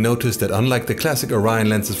immediately notice that unlike the classic Orion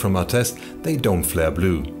lenses from our test, they don't flare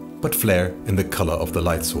blue, but flare in the color of the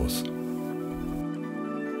light source.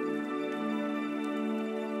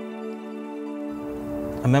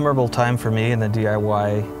 A memorable time for me in the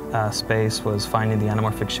DIY space was finding the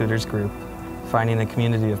Anamorphic Shooters group, finding a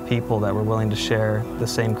community of people that were willing to share the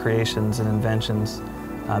same creations and inventions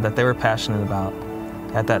that they were passionate about.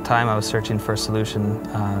 At that time I was searching for a solution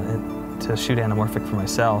to shoot anamorphic for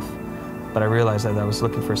myself, but I realized that I was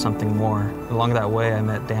looking for something more. Along that way I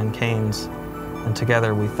met Dan Keynes, and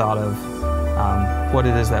together we thought of what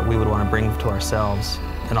it is that we would want to bring to ourselves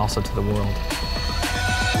and also to the world.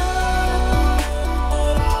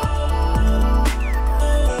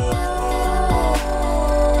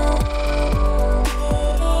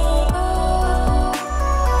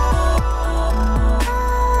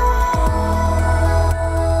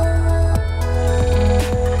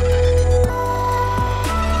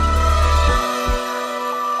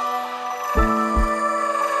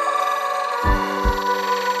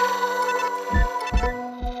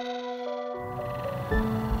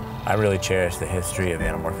 I really cherish the history of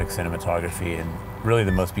anamorphic cinematography, and really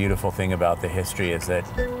the most beautiful thing about the history is that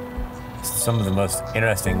some of the most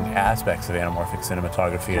interesting aspects of anamorphic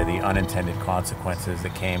cinematography are the unintended consequences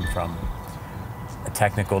that came from a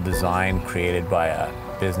technical design created by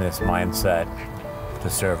a business mindset to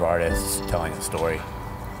serve artists telling a story.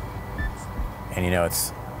 And you know,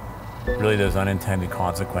 it's really those unintended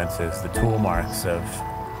consequences, the tool marks of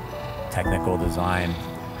technical design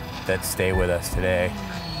that stay with us today.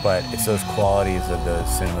 But it's those qualities of those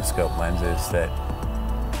Cinemascope lenses that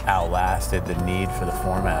outlasted the need for the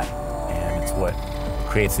format, and it's what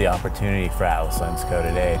creates the opportunity for Atlas Lensco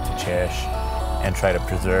today to cherish and try to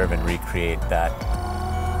preserve and recreate that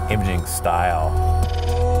imaging style.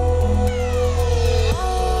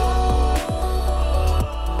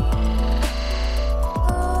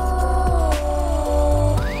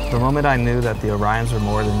 The moment I knew that the Orions were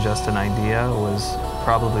more than just an idea was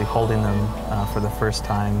probably holding them for the first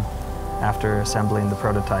time after assembling the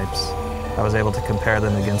prototypes. I was able to compare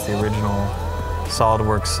them against the original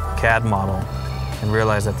SolidWorks CAD model and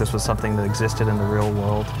realize that this was something that existed in the real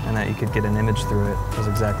world and that you could get an image through it. It was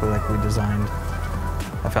exactly like we designed.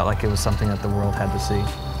 I felt like it was something that the world had to see.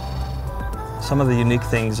 Some of the unique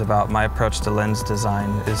things about my approach to lens design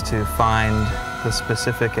is to find the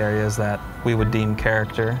specific areas that we would deem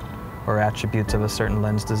character or attributes of a certain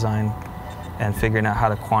lens design, and figuring out how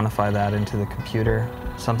to quantify that into the computer,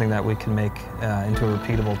 something that we can make into a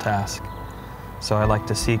repeatable task. So I like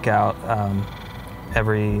to seek out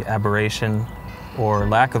every aberration or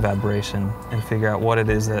lack of aberration and figure out what it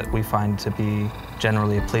is that we find to be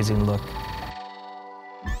generally a pleasing look.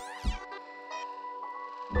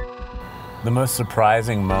 The most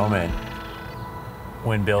surprising moment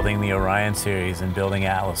when building the Orion series and building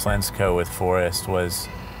Atlas Lensco with Forrest was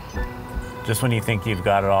just when you think you've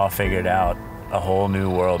got it all figured out, a whole new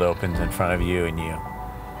world opens in front of you and you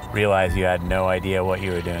realize you had no idea what you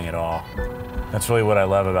were doing at all. That's really what I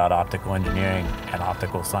love about optical engineering and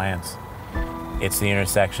optical science. It's the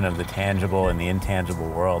intersection of the tangible and the intangible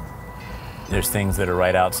world. There's things that are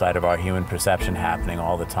right outside of our human perception happening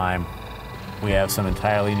all the time. We have some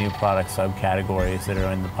entirely new product subcategories that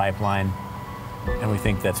are in the pipeline, and we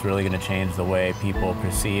think that's really going to change the way people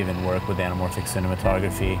perceive and work with anamorphic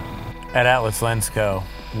cinematography. At Atlas Lensco,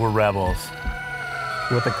 we're rebels.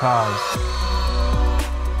 With a cause.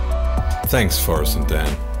 Thanks, Forrest and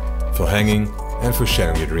Dan, for hanging and for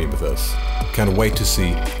sharing your dream with us. Can't wait to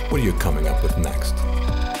see what you're coming up with next.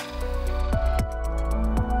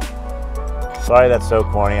 Sorry that's so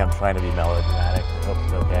corny, I'm trying to be melodramatic. I hope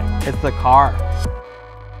it's okay. It's the car.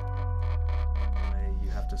 You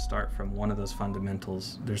have to start from one of those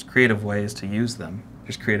fundamentals. There's creative ways to use them.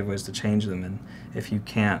 There's creative ways to change them, and if you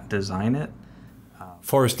can't design it.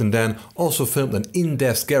 Forrest and Dan also filmed an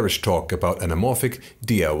in-depth garage talk about anamorphic,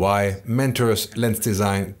 DIY, mentors, lens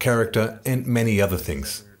design, character and many other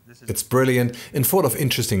things. It's brilliant and full of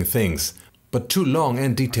interesting things, but too long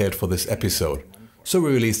and detailed for this episode. So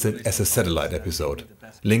we released it as a satellite episode.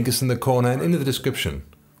 Link is in the corner and in the description.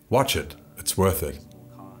 Watch it, it's worth it.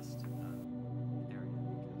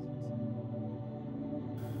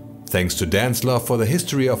 Thanks to Dan's love for the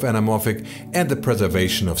history of anamorphic and the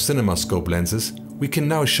preservation of Cinemascope lenses, we can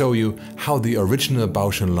now show you how the original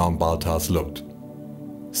Bausch & Lomb Baltars looked.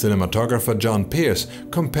 Cinematographer John Pierce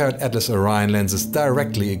compared Atlas Orion lenses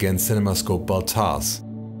directly against Cinemascope Baltars.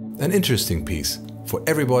 An interesting piece for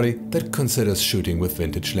everybody that considers shooting with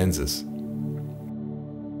vintage lenses.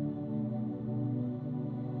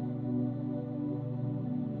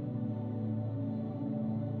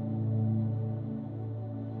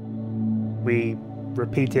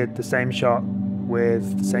 repeated the same shot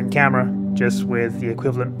with the same camera, just with the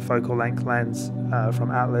equivalent focal length lens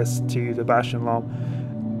from Atlas to the Bausch &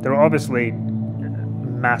 Lomb, there are obviously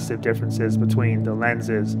massive differences between the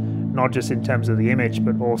lenses, not just in terms of the image,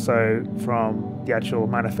 but also from the actual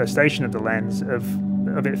manifestation of the lens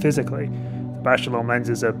of it physically. The Bausch & Lomb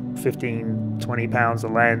lenses are 15-20 pounds a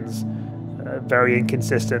lens, very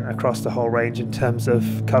inconsistent across the whole range in terms of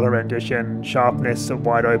color rendition, sharpness at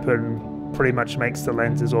wide open, pretty much makes the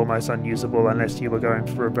lenses almost unusable unless you were going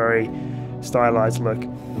for a very stylized look.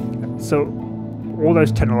 So all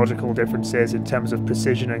those technological differences in terms of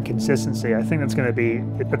precision and consistency, I think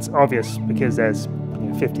it's obvious because there's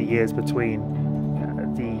 50 years between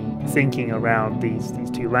the thinking around these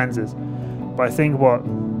two lenses. But I think what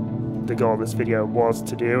the goal of this video was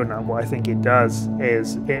to do, and what I think it does,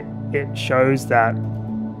 is it shows that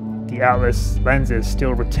the Atlas lenses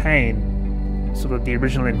still retain sort of the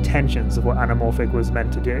original intentions of what Anamorphic was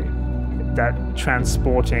meant to do. That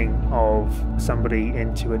transporting of somebody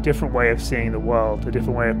into a different way of seeing the world, a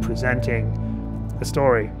different way of presenting a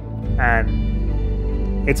story.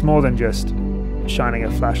 And it's more than just shining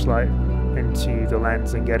a flashlight into the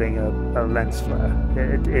lens and getting a lens flare.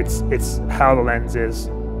 It's how the lenses,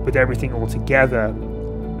 with everything all together,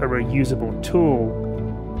 are a usable tool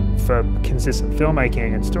for consistent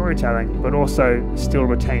filmmaking and storytelling, but also still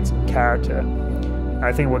retain some character.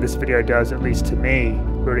 I think what this video does, at least to me,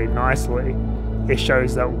 really nicely, it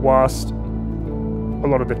shows that whilst a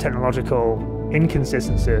lot of the technological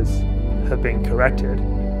inconsistencies have been corrected,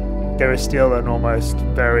 there is still an almost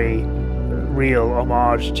very real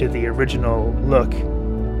homage to the original look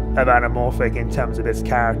of Anamorphic in terms of its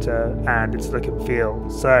character and its look and feel.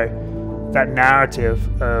 So that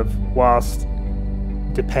narrative of, whilst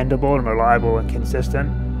dependable and reliable and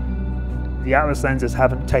consistent, the Atlas lenses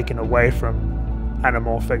haven't taken away from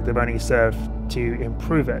Anamorphic, they've only served to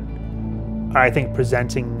improve it. I think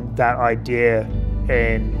presenting that idea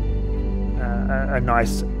in a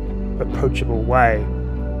nice, approachable way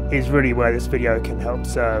is really where this video can help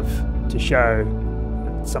serve to show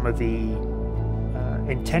some of the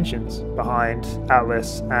intentions behind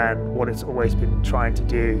Atlas and what it's always been trying to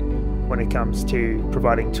do when it comes to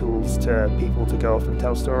providing tools to people to go off and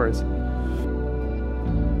tell stories.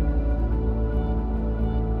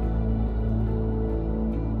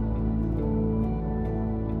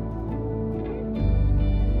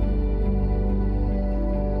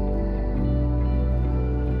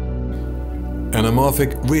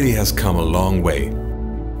 Anamorphic really has come a long way.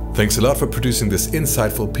 Thanks a lot for producing this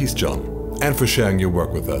insightful piece, John, and for sharing your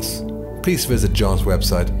work with us. Please visit John's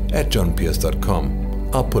website at johnpierce.com.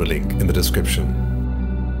 I'll put a link in the description.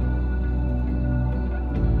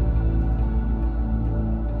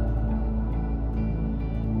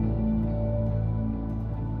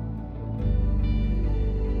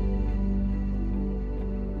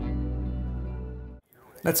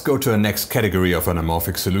 Let's go to our next category of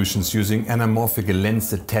anamorphic solutions using anamorphic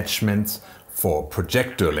lens attachments for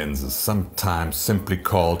projector lenses, sometimes simply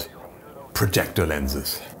called projector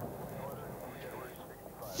lenses.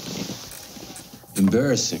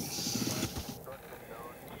 Embarrassing.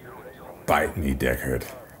 Bite me, Deckard.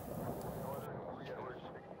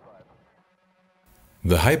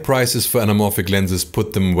 The high prices for anamorphic lenses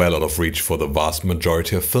put them well out of reach for the vast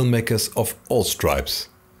majority of filmmakers of all stripes.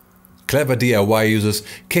 Clever DIY users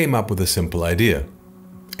came up with a simple idea.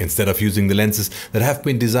 Instead of using the lenses that have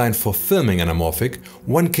been designed for filming anamorphic,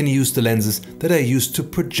 one can use the lenses that are used to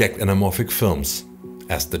project anamorphic films,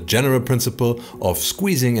 as the general principle of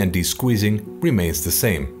squeezing and de-squeezing remains the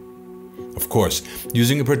same. Of course,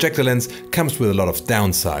 using a projector lens comes with a lot of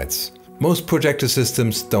downsides. Most projector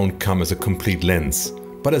systems don't come as a complete lens,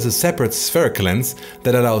 but as a separate spherical lens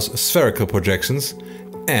that allows spherical projections,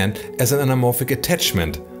 and as an anamorphic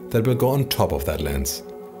attachment that will go on top of that lens.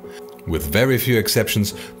 With very few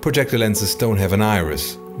exceptions, projector lenses don't have an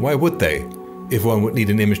iris. Why would they? If one would need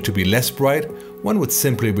an image to be less bright, one would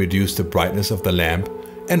simply reduce the brightness of the lamp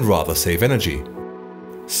and rather save energy.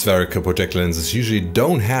 Spherical projector lenses usually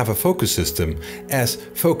don't have a focus system, as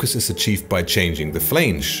focus is achieved by changing the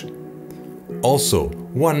flange. Also,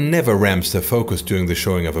 one never ramps their focus during the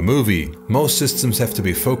showing of a movie. Most systems have to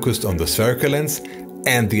be focused on the spherical lens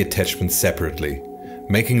and the attachment separately,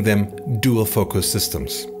 making them dual focus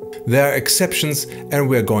systems. There are exceptions, and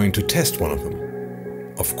we're going to test one of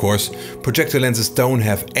them. Of course, projector lenses don't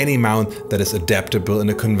have any mount that is adaptable in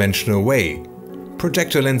a conventional way.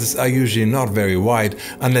 Projector lenses are usually not very wide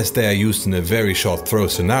unless they are used in a very short throw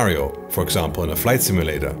scenario, for example in a flight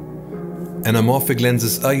simulator. Anamorphic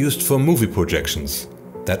lenses are used for movie projections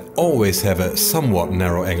that always have a somewhat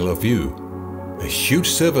narrow angle of view. A huge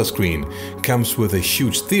silver screen comes with a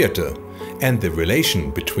huge theater, and the relation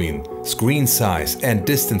between screen size and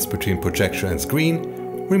distance between projector and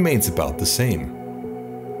screen remains about the same.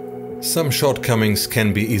 Some shortcomings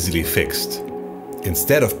can be easily fixed.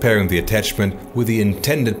 Instead of pairing the attachment with the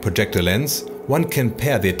intended projector lens, one can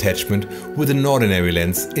pair the attachment with an ordinary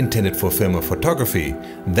lens intended for film or photography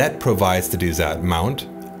that provides the desired mount,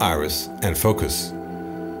 iris and focus.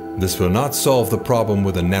 This will not solve the problem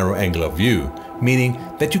with a narrow angle of view, meaning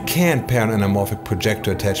that you can't pair an anamorphic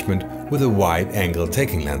projector attachment with a wide-angle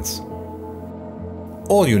taking lens.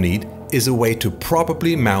 All you need is a way to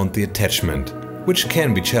properly mount the attachment, which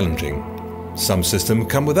can be challenging. Some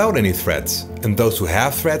systems come without any threads, and those who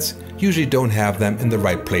have threads usually don't have them in the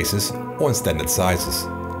right places or in standard sizes.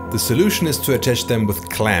 The solution is to attach them with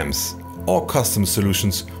clamps or custom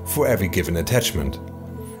solutions for every given attachment.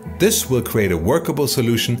 This will create a workable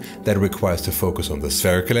solution that requires to focus on the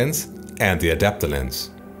spherical lens and the adapter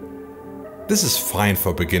lens. This is fine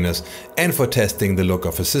for beginners and for testing the look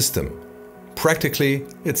of a system. Practically,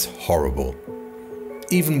 it's horrible.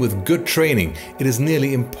 Even with good training, it is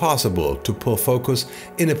nearly impossible to pull focus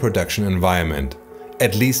in a production environment,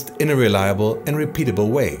 at least in a reliable and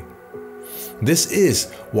repeatable way. This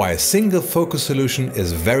is why a single focus solution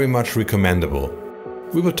is very much recommendable.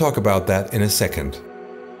 We will talk about that in a second.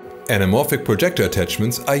 Anamorphic projector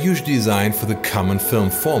attachments are usually designed for the common film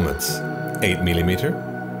formats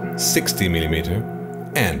 8mm,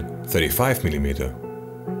 60mm and 35mm.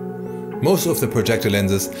 Most of the projector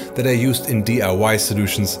lenses that are used in DIY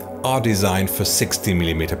solutions are designed for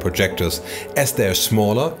 60mm projectors, as they are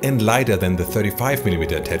smaller and lighter than the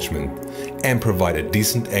 35mm attachment and provide a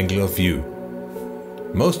decent angle of view.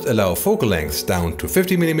 Most allow focal lengths down to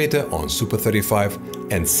 50mm on Super 35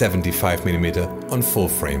 and 75mm on full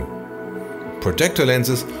frame. Projector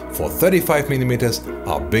lenses for 35mm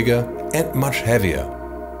are bigger and much heavier.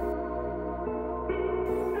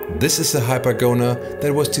 This is a hypergona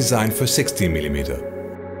that was designed for 60mm.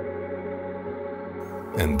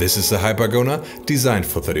 And this is a hypergona designed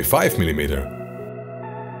for 35mm.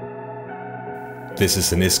 This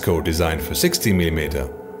is an ISCO designed for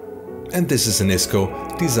 60mm. And this is an ISCO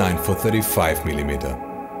designed for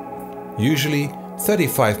 35mm. Usually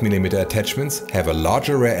 35mm attachments have a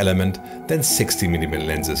larger rear element than 60mm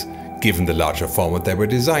lenses, given the larger format they were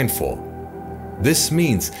designed for. This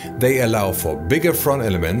means they allow for bigger front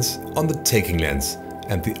elements on the taking lens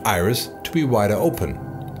and the iris to be wider open.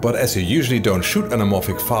 But as you usually don't shoot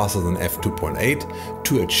anamorphic faster than f2.8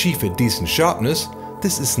 to achieve a decent sharpness,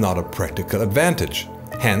 this is not a practical advantage.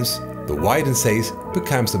 Hence, the wide and says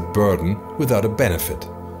becomes a burden without a benefit,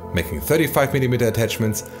 making 35mm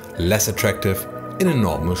attachments less attractive in a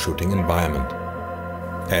normal shooting environment.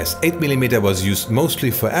 As 8mm was used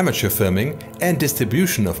mostly for amateur filming and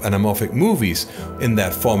distribution of anamorphic movies in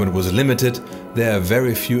that format was limited, there are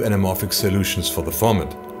very few anamorphic solutions for the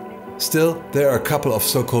format. Still, there are a couple of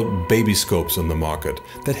so-called baby scopes on the market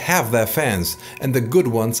that have their fans, and the good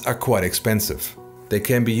ones are quite expensive. They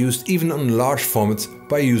can be used even on large formats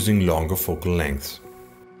by using longer focal lengths.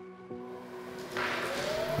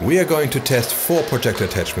 We are going to test 4 projector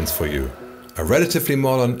attachments for you. A relatively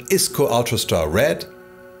modern ISCO Ultrastar Red,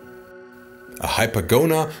 a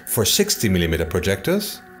hypergona for 60mm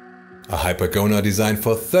projectors, a hypergona designed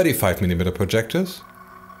for 35mm projectors,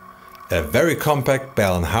 a very compact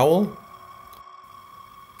Bell & Howell,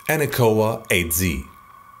 and a Kowa 8Z.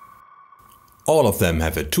 All of them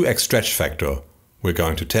have a 2x stretch factor. We're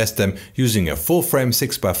going to test them using a full-frame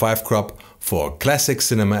 6x5 crop for a classic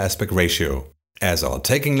cinema aspect ratio. As our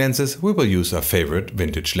taking lenses, we will use our favorite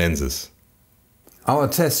vintage lenses. Our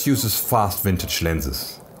test uses fast vintage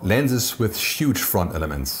lenses. Lenses with huge front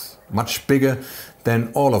elements, much bigger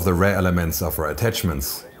than all of the rear elements of our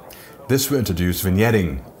attachments. This will introduce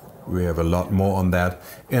vignetting. We have a lot more on that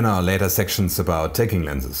in our later sections about taking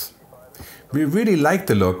lenses. We really liked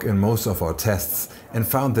the look in most of our tests and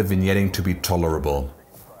found the vignetting to be tolerable,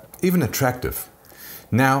 even attractive.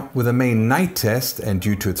 Now, with the main night test and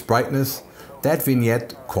due to its brightness, that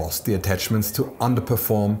vignette caused the attachments to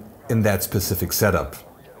underperform in that specific setup.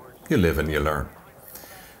 You live and you learn.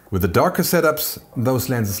 With the darker setups, those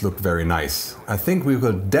lenses look very nice. I think we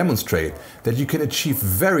will demonstrate that you can achieve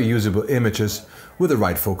very usable images with the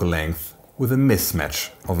right focal length with a mismatch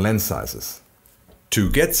of lens sizes. To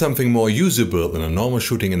get something more usable in a normal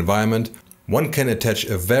shooting environment, one can attach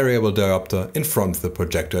a variable diopter in front of the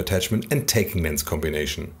projector attachment and taking lens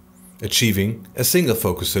combination, achieving a single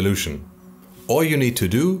focus solution. All you need to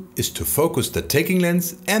do is to focus the taking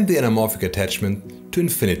lens and the anamorphic attachment to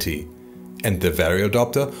infinity, and the variable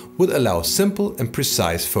diopter will allow simple and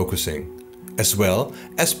precise focusing. as well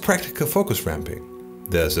as practical focus ramping.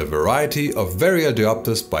 There's a variety of varial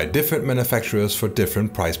diopters by different manufacturers for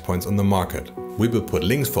different price points on the market. We will put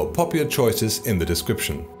links for popular choices in the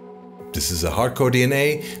description. This is a hardcore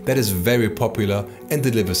DNA that is very popular and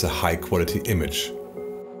delivers a high quality image.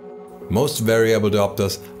 Most variable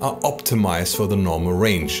diopters are optimized for the normal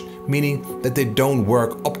range, meaning that they don't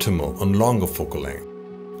work optimal on longer focal length.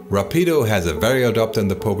 Rapido has a variable diopter in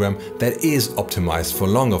the program that is optimized for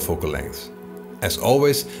longer focal lengths. As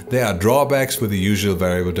always, there are drawbacks with the usual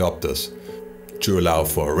variable diopters. To allow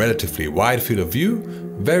for a relatively wide field of view,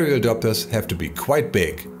 variable diopters have to be quite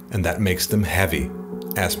big, and that makes them heavy.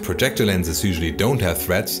 As projector lenses usually don't have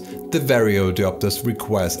threads, the variable diopters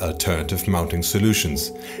requires alternative mounting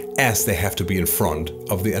solutions, as they have to be in front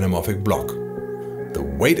of the anamorphic block.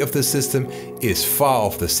 The weight of the system is far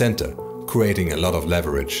off the center, creating a lot of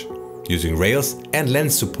leverage. Using rails and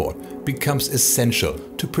lens support becomes essential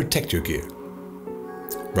to protect your gear.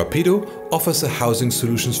 Rapido offers a housing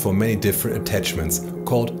solutions for many different attachments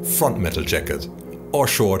called front metal jacket, or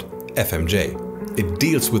short FMJ. It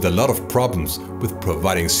deals with a lot of problems with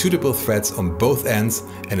providing suitable threads on both ends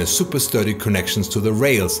and a super sturdy connections to the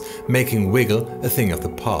rails, making wiggle a thing of the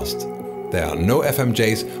past. There are no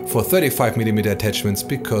FMJs for 35mm attachments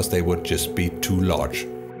because they would just be too large.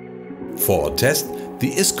 For our test,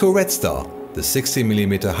 the ISCO Red Star, the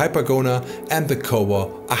 60mm Hypergona and the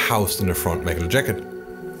Kowa are housed in a front metal jacket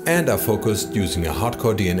and are focused using a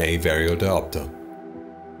hardcore DNA varial diopter.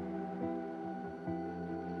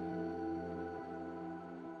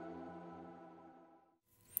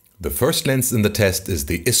 The first lens in the test is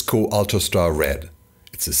the ISCO Ultrastar Red.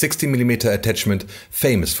 It's a 60mm attachment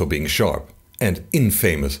famous for being sharp and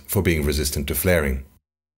infamous for being resistant to flaring.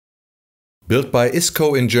 Built by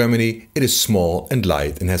ISCO in Germany, it is small and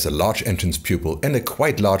light and has a large entrance pupil and a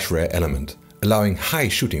quite large rear element, allowing high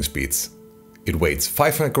shooting speeds. It weighs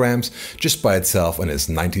 500 grams just by itself and is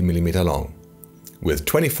 90mm long. With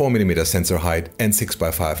 24mm sensor height and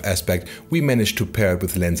 6x5 aspect, we managed to pair it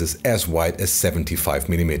with lenses as wide as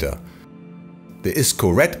 75mm. The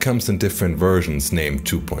ISCO Red comes in different versions named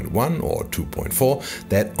 2.1 or 2.4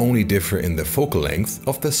 that only differ in the focal length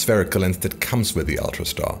of the spherical lens that comes with the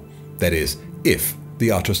Ultrastar. That is, if the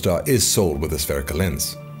Ultrastar is sold with a spherical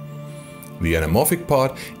lens. The anamorphic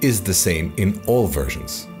part is the same in all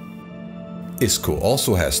versions. ISCO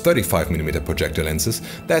also has 35mm projector lenses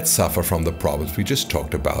that suffer from the problems we just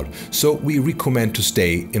talked about, so we recommend to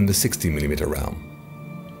stay in the 60mm realm.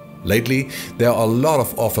 Lately, there are a lot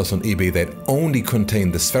of offers on eBay that only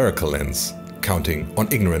contain the spherical lens, counting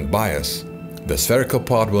on ignorant buyers. The spherical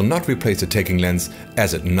part will not replace the taking lens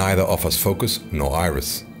as it neither offers focus nor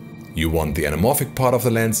iris. You want the anamorphic part of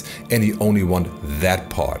the lens and you only want that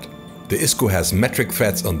part. The ISCO has metric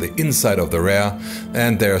threads on the inside of the rear,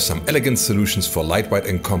 and there are some elegant solutions for lightweight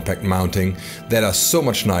and compact mounting that are so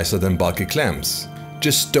much nicer than bulky clamps.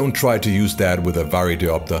 Just don't try to use that with a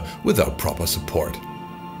varidiopter without proper support.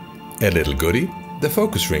 A little goodie, the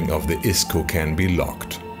focus ring of the ISCO can be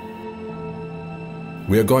locked.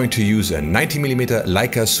 We are going to use a 90mm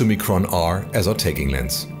Leica Summicron R as our taking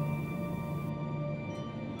lens.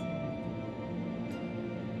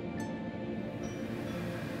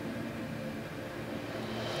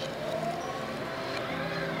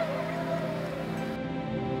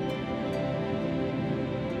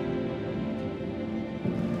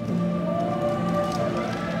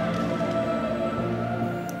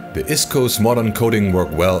 The ISCO's modern coating work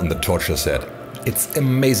well in the torture set. It's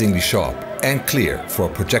amazingly sharp and clear for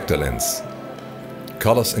a projector lens.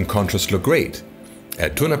 Colors and contrast look great.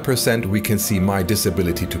 At 200% we can see my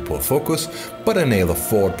disability to pull focus, but I nail the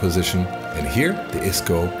forward position, and here the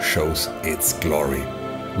ISCO shows its glory.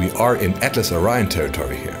 We are in Atlas Orion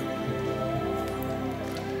territory here.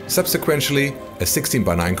 Subsequently, a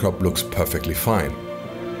 16:9 crop looks perfectly fine.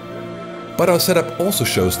 But our setup also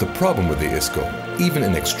shows the problem with the ISCO. Even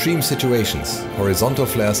in extreme situations, horizontal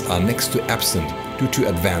flares are next to absent due to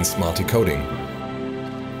advanced multi-coating.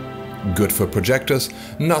 Good for projectors,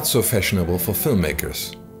 not so fashionable for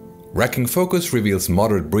filmmakers. Racking focus reveals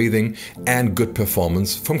moderate breathing and good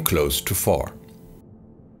performance from close to far.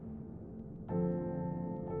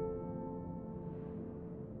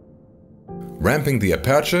 Ramping the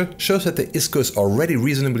aperture shows that the ISCO is already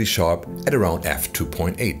reasonably sharp at around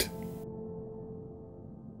f2.8.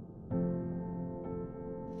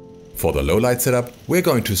 For the low light setup, we're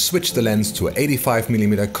going to switch the lens to an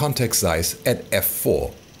 85mm contact size at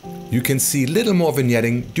f4. You can see little more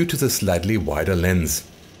vignetting due to the slightly wider lens.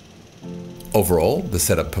 Overall, the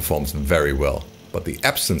setup performs very well, but the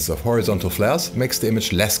absence of horizontal flares makes the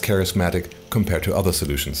image less charismatic compared to other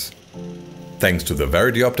solutions. Thanks to the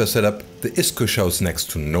Varidiopter setup, the ISCO shows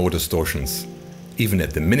next to no distortions. Even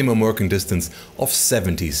at the minimum working distance of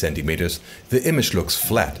 70 centimeters, the image looks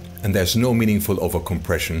flat and there's no meaningful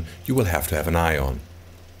overcompression you will have to have an eye on.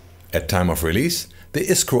 At time of release, the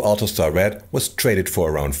ISCO AltoStar Red was traded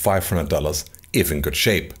for around $500 if in good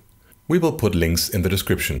shape. We will put links in the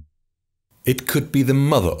description. It could be the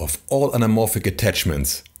mother of all anamorphic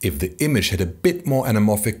attachments if the image had a bit more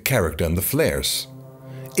anamorphic character in the flares.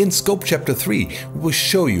 In Scope Chapter 3 we will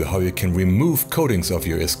show you how you can remove coatings of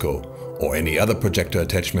your ISCO or any other projector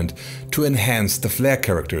attachment to enhance the flare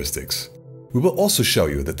characteristics. We will also show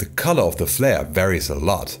you that the color of the flare varies a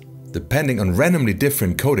lot, depending on randomly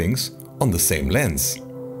different coatings on the same lens.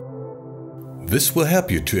 This will help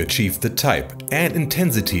you to achieve the type and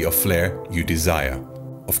intensity of flare you desire.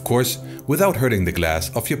 Of course, without hurting the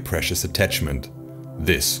glass of your precious attachment.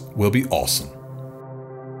 This will be awesome.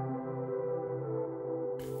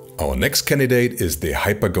 Our next candidate is the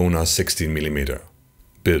Hypergona 16mm.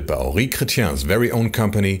 Built by Henri Chrétien's very own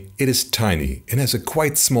company, it is tiny and has a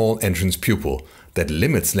quite small entrance pupil that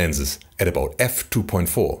limits lenses at about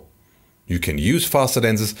f2.4. You can use faster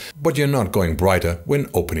lenses, but you're not going brighter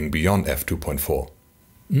when opening beyond f2.4.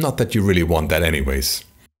 Not that you really want that anyways.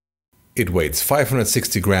 It weighs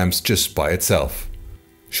 560 grams just by itself.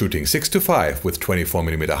 Shooting 6:5 with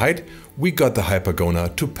 24mm height, we got the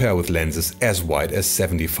Hypergona to pair with lenses as wide as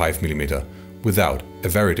 75mm, without a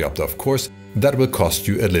Varidiopter of course, that will cost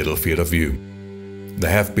you a little field of view.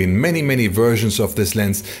 There have been many versions of this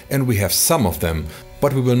lens and we have some of them,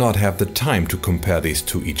 but we will not have the time to compare these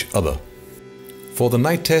to each other. For the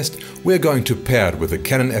night test, we are going to pair it with the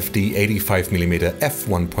Canon FD 85mm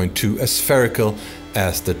f1.2 as spherical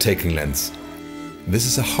as the taking lens. This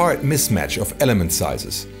is a hard mismatch of element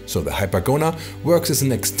sizes, so the Hypergona works as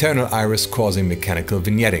an external iris causing mechanical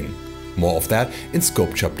vignetting. More of that in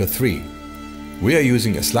Scope Chapter 3. We are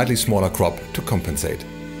using a slightly smaller crop to compensate.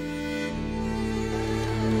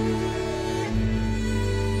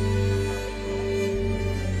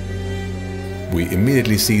 We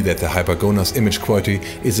immediately see that the Hypergona's image quality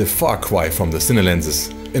is a far cry from the Cine lenses,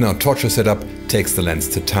 and our torture setup takes the lens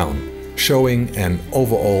to town, showing an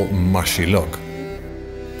overall mushy look.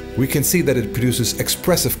 We can see that it produces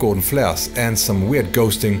expressive golden flares and some weird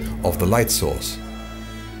ghosting of the light source.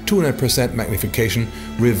 200% magnification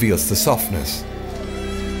reveals the softness.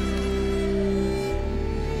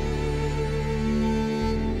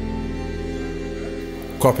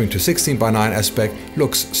 Cropping to 16:9 aspect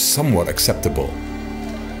looks somewhat acceptable.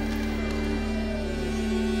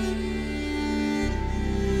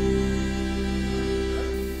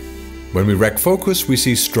 When we rack focus, we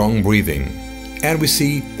see strong breathing, and we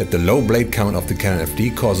see that the low blade count of the Canon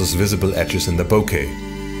FD causes visible edges in the bokeh.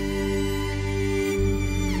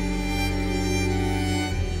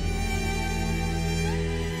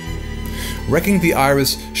 Racking the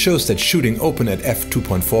iris shows that shooting open at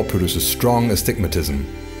f2.4 produces strong astigmatism.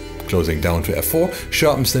 Closing down to f4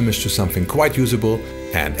 sharpens the image to something quite usable,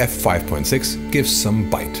 and f5.6 gives some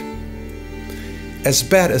bite. As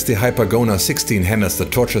bad as the Hypergona 16 handles the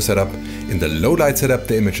torture setup, in the low light setup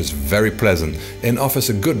the image is very pleasant and offers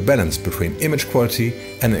a good balance between image quality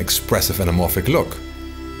and an expressive anamorphic look.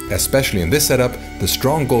 Especially in this setup, the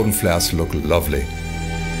strong golden flares look lovely.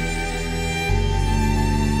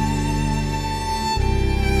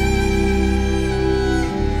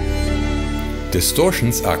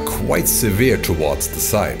 Distortions are quite severe towards the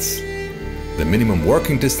sides. The minimum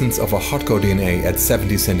working distance of a hardcore DNA at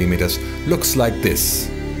 70 centimeters looks like this,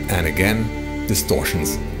 and again,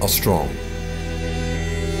 distortions are strong.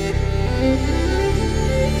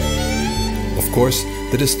 Of course,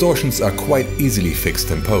 the distortions are quite easily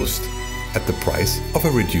fixed in post, at the price of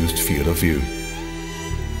a reduced field of view.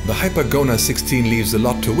 The Hypergona 16 leaves a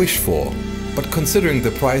lot to wish for, but considering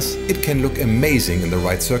the price, it can look amazing in the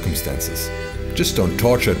right circumstances. Just don't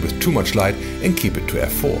torture it with too much light and keep it to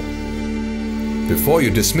f4. Before you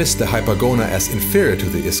dismiss the Hypergona as inferior to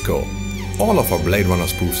the ISCO, all of our Blade Runner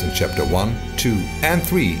spoofs in Chapter 1, 2 and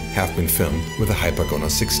 3 have been filmed with the Hypergona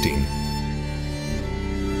 16.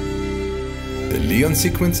 The Leon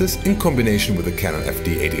sequences in combination with the Canon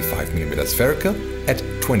FD 85mm spherical at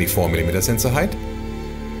 24mm sensor height,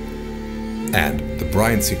 and the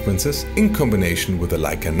Bryant sequences in combination with the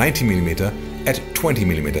Leica 90mm at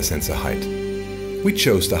 20mm sensor height. We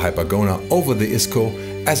chose the Hypergona over the ISCO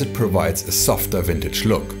as it provides a softer vintage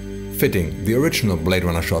look, fitting the original Blade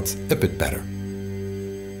Runner shots a bit better.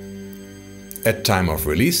 At time of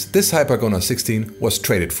release, this Hypergona 16 was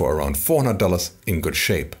traded for around $400 in good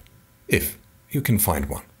shape, if you can find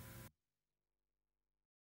one.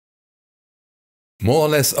 More or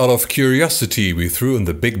less out of curiosity, we threw in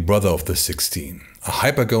the big brother of the 16, a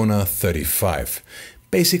Hypergona 35.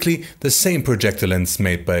 Basically the same projector lens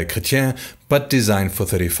made by Chrétien, but designed for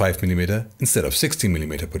 35mm instead of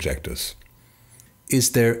 16mm projectors.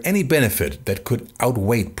 Is there any benefit that could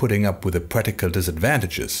outweigh putting up with the practical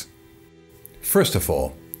disadvantages? First of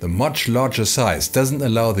all, the much larger size doesn't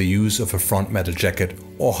allow the use of a front metal jacket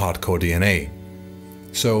or hardcore DNA.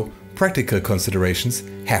 So practical considerations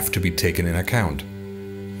have to be taken in account.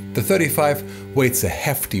 The 35 weighs a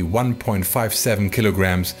hefty 1.57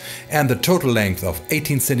 kilograms and the total length of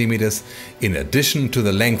 18 centimeters, in addition to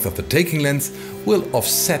the length of the taking lens, will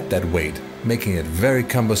offset that weight, making it very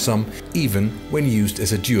cumbersome even when used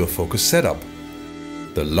as a dual focus setup.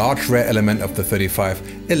 The large rear element of the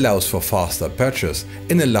 35 allows for faster apertures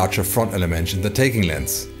in a larger front element in the taking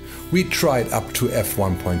lens. We tried up to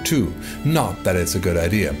f1.2, not that it's a good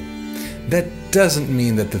idea. That doesn't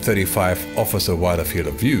mean that the 35 offers a wider field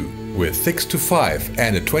of view. With 6:5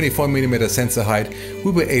 and a 24mm sensor height,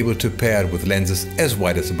 we were able to pair it with lenses as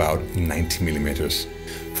wide as about 90mm.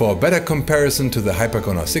 For a better comparison to the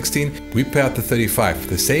Hypergona 16, we paired the 35 with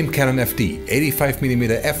the same Canon FD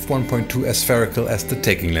 85mm f1.2 aspherical as the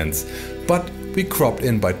taking lens, but we cropped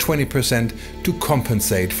in by 20% to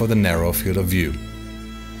compensate for the narrow field of view.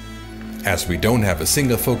 As we don't have a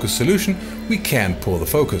single focus solution, we can't pull the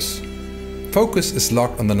focus. Focus is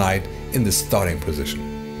locked on the night in the starting position.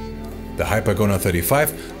 The Hypergona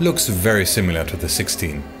 35 looks very similar to the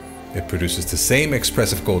 16. It produces the same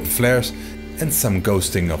expressive golden flares and some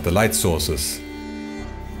ghosting of the light sources.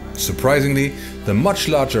 Surprisingly, the much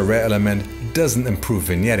larger rear element doesn't improve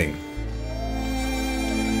vignetting.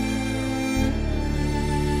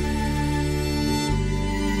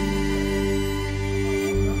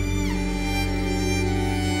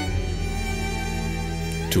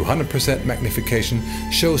 To 100% magnification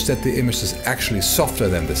shows that the image is actually softer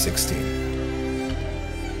than the 16.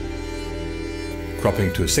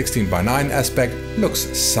 Cropping to a 16:9 aspect looks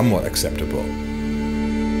somewhat acceptable.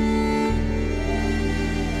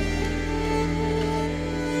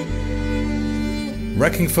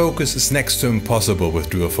 Racking focus is next to impossible with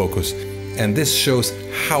dual focus, and this shows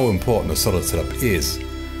how important a solid setup is.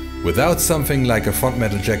 Without something like a front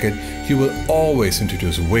metal jacket, you will always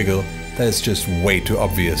introduce wiggle that is just way too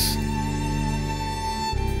obvious.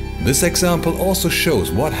 This example also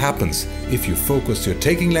shows what happens if you focus your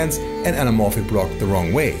taking lens and anamorphic block the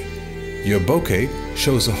wrong way. Your bokeh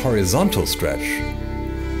shows a horizontal stretch.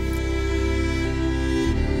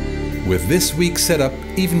 With this weak setup,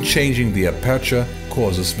 even changing the aperture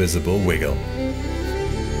causes visible wiggle.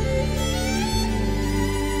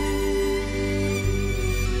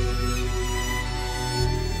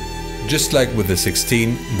 Just like with the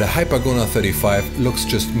 16, the Hypergona 35 looks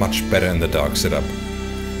just much better in the dark setup.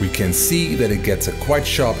 We can see that it gets a quite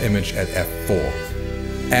sharp image at f4,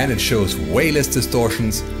 and it shows way less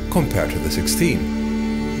distortions compared to the 16.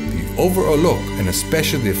 The overall look, and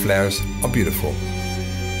especially the flares, are beautiful.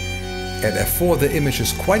 At f4 the image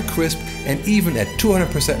is quite crisp, and even at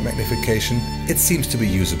 200% magnification it seems to be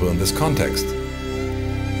usable in this context.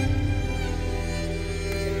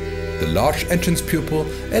 The large entrance pupil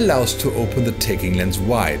allows to open the taking lens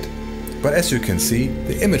wide, but as you can see,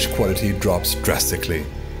 the image quality drops drastically.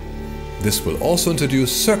 This will also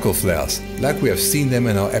introduce circle flares, like we have seen them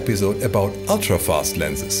in our episode about ultra-fast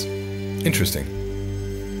lenses. Interesting.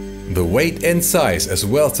 The weight and size, as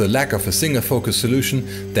well as the lack of a single focus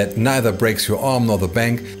solution that neither breaks your arm nor the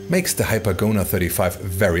bank, makes the Hypergona 35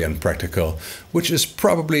 very unpractical, which is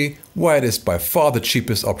probably why it is by far the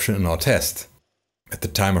cheapest option in our test. At the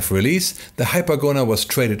time of release, the Hypergona was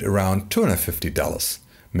traded around $250,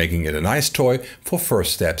 making it a nice toy for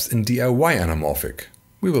first steps in DIY anamorphic.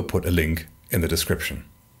 We will put a link in the description.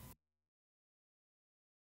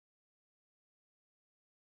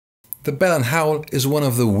 The Bell & Howell is one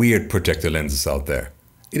of the weird projector lenses out there.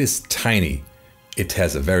 It is tiny. It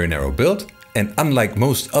has a very narrow build and, unlike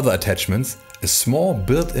most other attachments, a small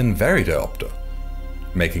built-in varidiopter,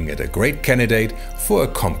 making it a great candidate for a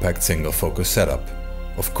compact single focus setup.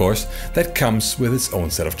 Of course, that comes with its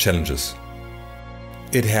own set of challenges.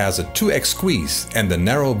 It has a 2x squeeze, and the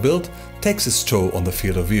narrow build takes its toll on the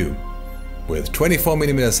field of view. With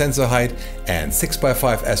 24mm sensor height and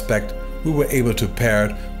 6:5 aspect, we were able to pair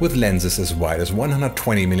it with lenses as wide as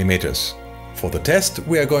 120mm. For the test,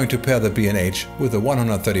 we are going to pair the B&H with a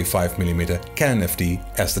 135mm Canon FD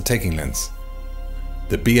as the taking lens.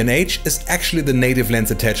 The B&H is actually the native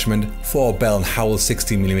lens attachment for a Bell & Howell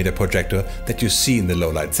 16mm projector that you see in the low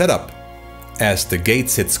light setup. As the gate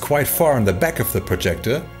sits quite far in the back of the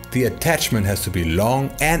projector, the attachment has to be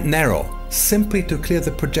long and narrow, simply to clear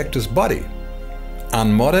the projector's body.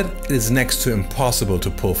 Unmodded, it is next to impossible to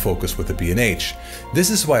pull focus with the B&H. This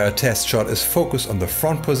is why our test shot is focused on the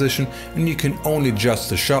front position and you can only judge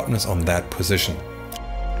the sharpness on that position.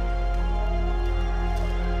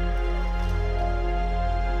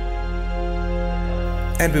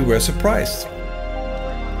 And we were surprised.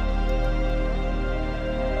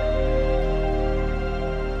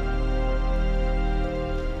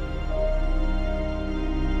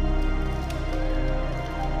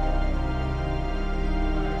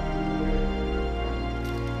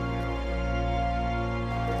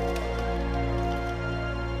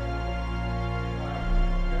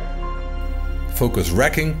 Focus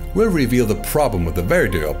racking will reveal the problem with the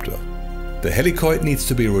varidiopter. The helicoid needs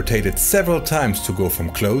to be rotated several times to go from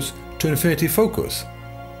close to infinity focus.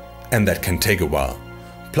 And that can take a while.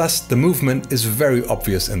 Plus, the movement is very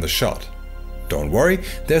obvious in the shot. Don't worry,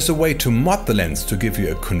 there's a way to mod the lens to give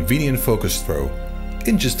you a convenient focus throw,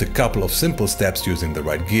 in just a couple of simple steps using the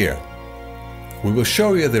right gear. We will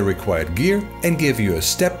show you the required gear and give you a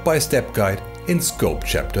step-by-step guide in Scope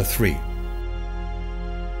Chapter 3.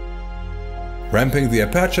 Ramping the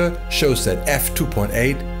aperture shows that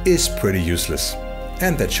f2.8 is pretty useless,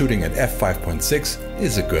 and that shooting at f5.6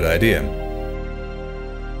 is a good idea.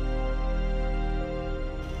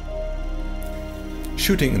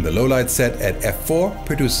 Shooting in the low-light set at f4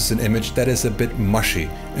 produces an image that is a bit mushy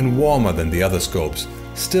and warmer than the other scopes.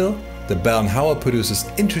 Still, the Bell & Howell produces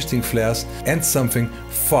interesting flares and something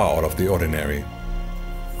far out of the ordinary.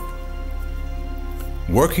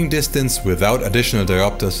 Working distance without additional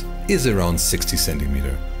diopters is around 60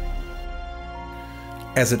 cm.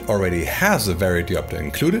 As it already has a varidiopter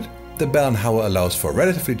included, the Bell & Howell allows for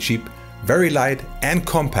relatively cheap, very light and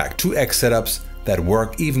compact 2x setups that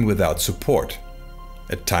work even without support.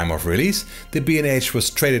 At time of release, the B&H was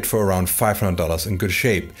traded for around $500 in good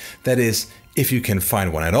shape, that is, if you can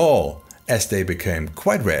find one at all, as they became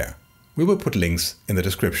quite rare. We will put links in the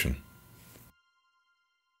description.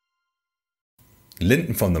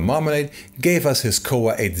 Linden from the Marmalade gave us his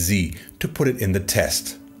Kowa 8Z to put it in the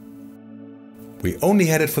test. We only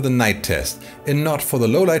had it for the night test and not for the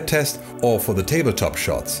lowlight test or for the tabletop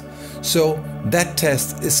shots. So that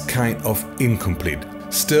test is kind of incomplete.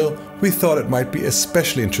 Still, we thought it might be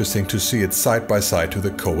especially interesting to see it side by side to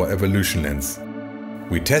the Kowa Evolution lens.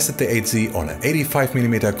 We tested the 8Z on an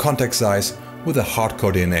 85mm contact size with a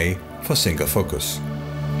hardcore DNA for single focus.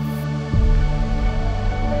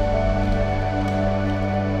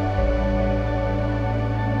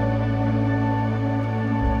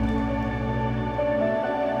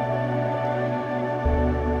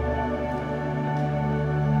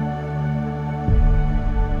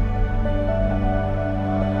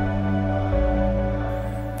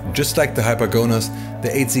 Just like the Hypergonas, the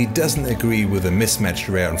 8Z doesn't agree with the mismatched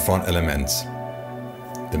rear and front elements.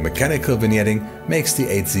 The mechanical vignetting makes the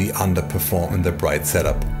 8Z underperform in the bright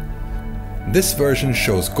setup. This version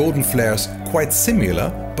shows golden flares quite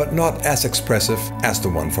similar, but not as expressive as the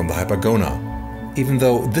one from the Hypergona. Even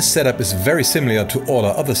though this setup is very similar to all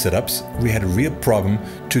our other setups, we had a real problem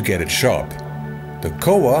to get it sharp. The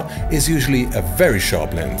Kowa is usually a very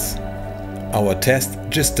sharp lens. Our test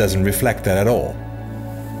just doesn't reflect that at all.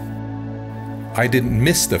 I didn't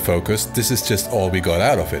miss the focus, this is just all we got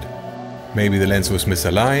out of it. Maybe the lens was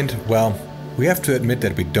misaligned, well, we have to admit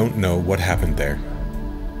that we don't know what happened there.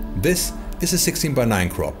 This is a 16:9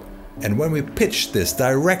 crop, and when we pitch this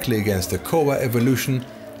directly against the Kowa Evolution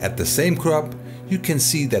at the same crop, you can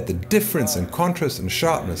see that the difference in contrast and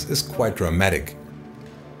sharpness is quite dramatic.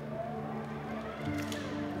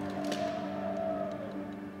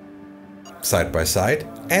 Side by side,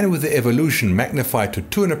 and with the Evolution magnified to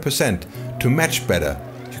 200% to match better,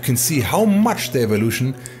 you can see how much the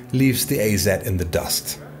Evolution leaves the AZ in the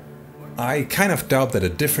dust. I kind of doubt that a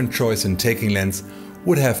different choice in taking lens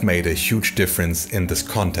would have made a huge difference in this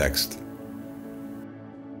context.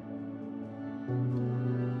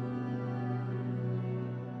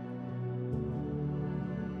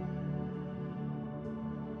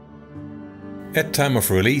 At time of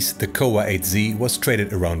release, the Kowa 8Z was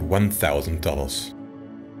traded around $1,000.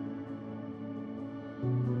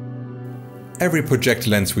 Every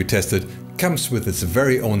projector lens we tested comes with its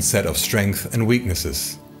very own set of strengths and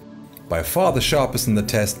weaknesses. By far the sharpest in the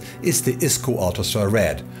test is the ISCO Ultrastar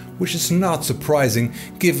Red, which is not surprising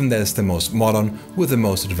given that it's the most modern with the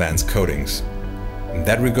most advanced coatings. In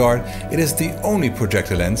that regard, it is the only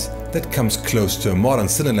projector lens that comes close to a modern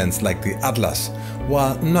cine lens like the Atlas,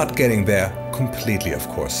 while not getting there completely, of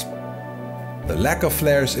course. The lack of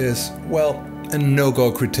flares is, well, a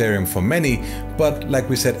no-go criterion for many, but like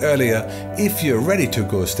we said earlier, if you're ready to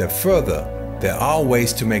go a step further, there are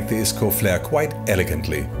ways to make the ISCO flare quite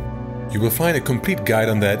elegantly. You will find a complete guide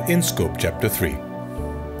on that in Scope Chapter 3.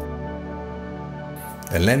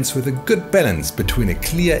 A lens with a good balance between a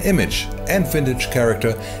clear image and vintage character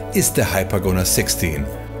is the Hypergona 16.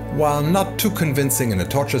 While not too convincing in a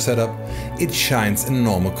torture setup, it shines in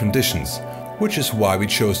normal conditions, which is why we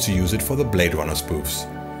chose to use it for the Blade Runner spoofs.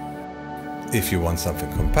 If you want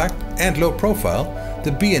something compact and low profile,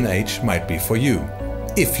 the B&H might be for you,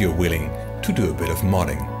 if you're willing to do a bit of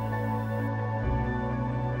modding.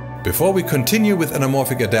 Before we continue with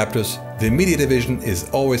anamorphic adapters, the media division is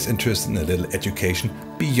always interested in a little education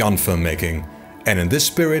beyond filmmaking. And in this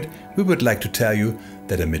spirit, we would like to tell you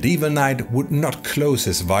that a medieval knight would not close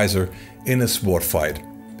his visor in a sword fight.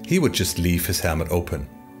 He would just leave his helmet open.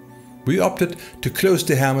 We opted to close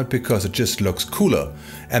the helmet because it just looks cooler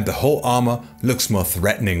and the whole armor looks more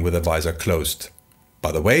threatening with the visor closed.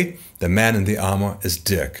 By the way, the man in the armor is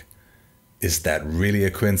Dierk. Is that really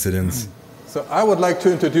a coincidence? So I would like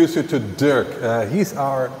to introduce you to Dierk. He's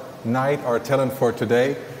our knight, our talent for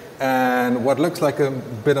today, and what looks like a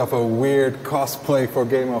bit of a weird cosplay for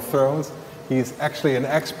Game of Thrones. He's actually an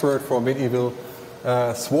expert for medieval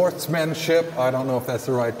swordsmanship. I don't know if that's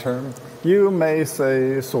the right term. You may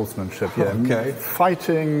say swordsmanship, yeah. Okay.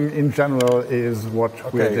 Fighting in general is what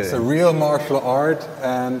we're doing. It's a real martial art,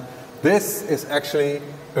 and this is actually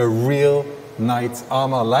a real knight's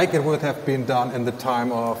armor, like it would have been done in the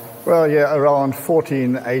time of... Well, yeah, around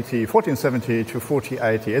 1470 to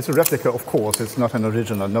 1480. It's a replica, of course. It's not an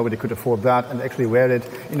original. Nobody could afford that and actually wear it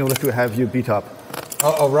in order to have you beat up.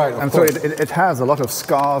 Oh, right, of course. So it has a lot of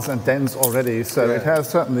scars and dents already, so yeah. It has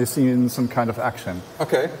certainly seen some kind of action.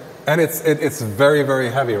 Okay. And it's very,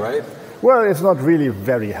 very heavy, right? Well, it's not really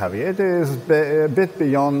very heavy. It is a bit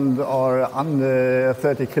beyond or under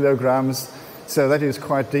 30 kilograms, so that is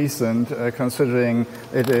quite decent considering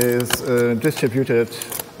it is distributed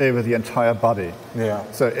over the entire body. Yeah.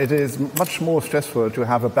 So it is much more stressful to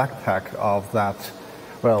have a backpack of that,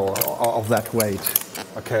 well, of that weight.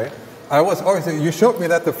 Okay. You showed me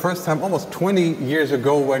that the first time almost 20 years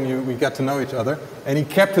ago when we got to know each other, and he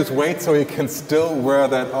kept his weight so he can still wear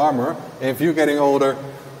that armor. And if you're getting older,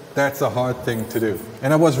 that's a hard thing to do.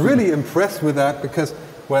 And I was really impressed with that because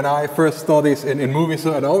when I first saw these in movies,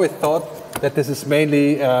 I always thought that this is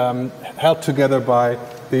mainly held together by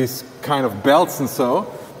these kind of belts and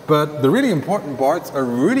so. But the really important parts are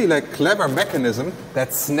really like clever mechanisms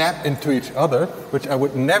that snap into each other, which I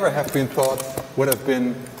would never have been thought would have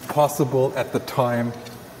been possible at the time.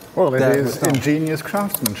 Well, it is ingenious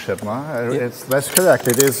craftsmanship, that's correct.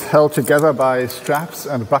 It is held together by straps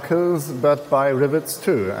and buckles, but by rivets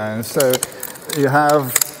too. And so you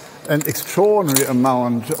have an extraordinary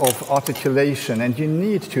amount of articulation, and you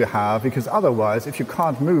need to have, because otherwise, if you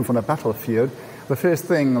can't move on a battlefield, the first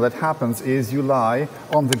thing that happens is you lie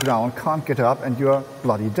on the ground, can't get up, and you're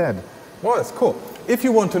bloody dead. Well, that's cool. If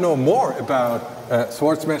you want to know more about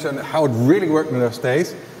swordsmanship and how it really worked in those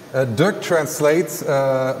days, Dierk translates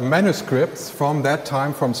manuscripts from that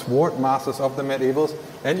time from sword masters of the medievals,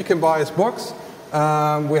 and you can buy his books.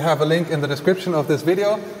 We have a link in the description of this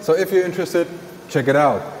video, so if you're interested, check it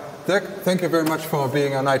out. Dierk, thank you very much for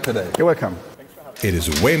being our knight today. You're welcome. It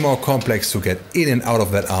is way more complex to get in and out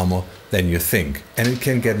of that armor than you think, and it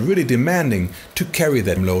can get really demanding to carry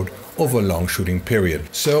that load over a long shooting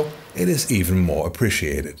period, so it is even more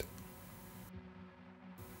appreciated.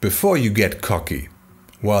 Before you get cocky,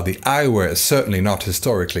 while the eyewear is certainly not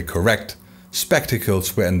historically correct,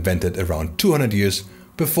 spectacles were invented around 200 years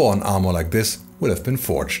before an armor like this would have been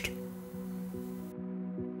forged.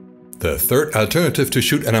 The third alternative to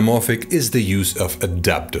shoot anamorphic is the use of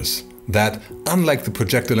adapters that, unlike the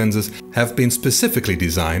projector lenses, have been specifically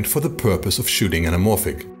designed for the purpose of shooting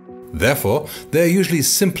anamorphic. Therefore, they are usually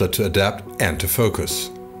simpler to adapt and to focus.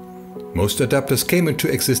 Most adapters came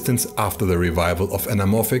into existence after the revival of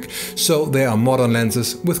anamorphic, so they are modern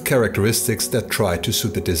lenses with characteristics that try to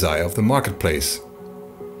suit the desire of the marketplace.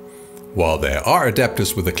 While there are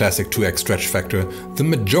adapters with a classic 2x stretch factor, the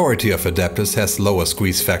majority of adapters has lower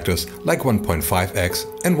squeeze factors like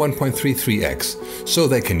 1.5x and 1.33x, so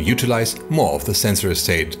they can utilize more of the sensor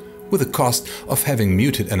estate, with the cost of having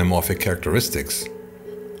muted anamorphic characteristics.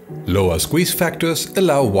 Lower squeeze factors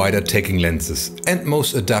allow wider taking lenses, and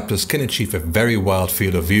most adapters can achieve a very wide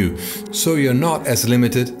field of view, so you're not as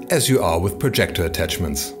limited as you are with projector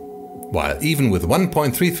attachments. While even with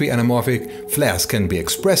 1.33 anamorphic, flares can be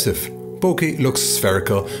expressive, bokeh looks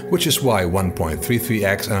spherical, which is why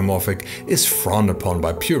 1.33x anamorphic is frowned upon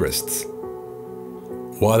by purists.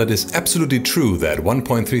 While it is absolutely true that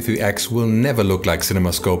 1.33x will never look like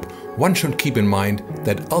Cinemascope, one should keep in mind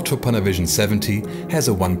that Ultra Panavision 70 has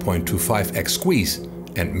a 1.25x squeeze,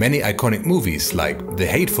 and many iconic movies like The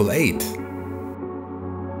Hateful Eight,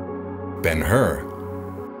 Ben-Hur,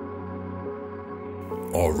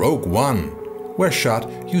 or Rogue One were shot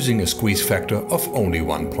using a squeeze factor of only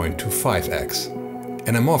 1.25x.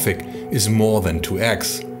 Anamorphic is more than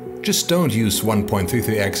 2x. Just don't use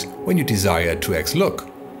 1.33x when you desire a 2x look.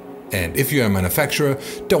 And if you're a manufacturer,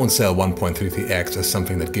 don't sell 1.33x as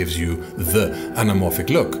something that gives you the anamorphic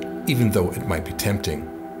look, even though it might be tempting.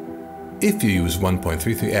 If you use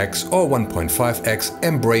 1.33x or 1.5x,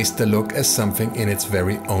 embrace the look as something in its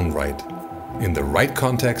very own right. In the right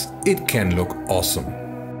context, it can look awesome.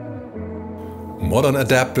 Modern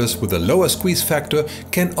adapters with a lower squeeze factor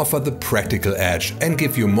can offer the practical edge and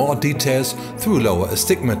give you more details through lower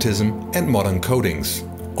astigmatism and modern coatings.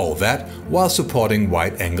 All that while supporting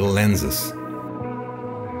wide-angle lenses.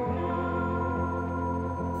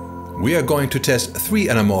 We are going to test 3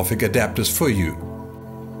 anamorphic adapters for you.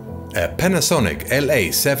 A Panasonic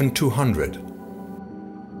LA7200,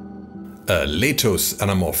 a Leitos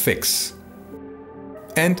Anamorph-X,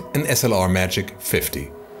 and an SLR Magic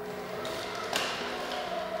 50.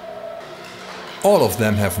 All of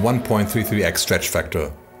them have 1.33x stretch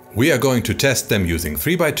factor. We are going to test them using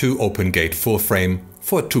 3x2 open gate full frame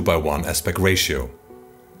for a 2x1 aspect ratio.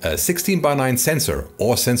 A 16:9 sensor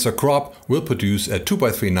or sensor crop will produce a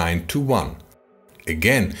 2x3 9:1.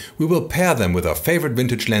 Again, we will pair them with our favorite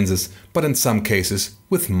vintage lenses, but in some cases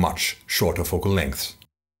with much shorter focal lengths.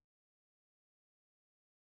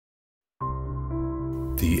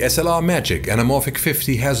 The SLR Magic Anamorphic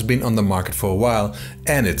 50 has been on the market for a while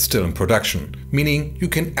and it's still in production, meaning you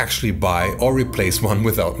can actually buy or replace one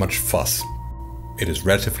without much fuss. It is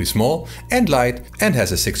relatively small and light and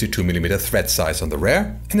has a 62mm thread size on the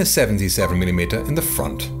rear and a 77mm in the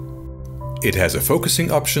front. It has a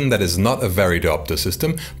focusing option that is not a varied-diopter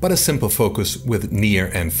system, but a simple focus with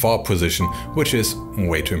near and far position, which is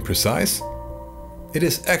way too imprecise. It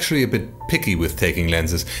is actually a bit picky with taking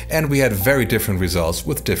lenses, and we had very different results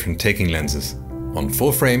with different taking lenses. On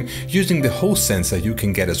full frame, using the host sensor, you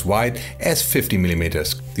can get as wide as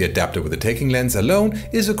 50mm. The adapter with the taking lens alone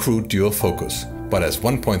is a crude dual focus, but as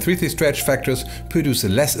 1.33 stretch factors produce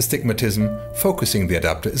less astigmatism, focusing the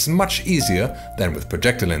adapter is much easier than with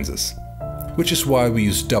projector lenses. Which is why we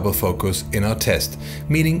use double focus in our test,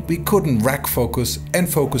 meaning we couldn't rack focus and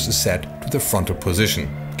focus is set to the frontal position.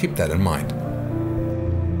 Keep that in mind.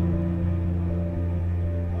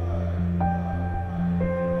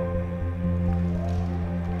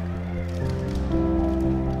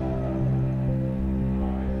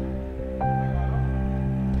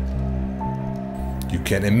 You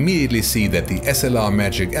can immediately see that the SLR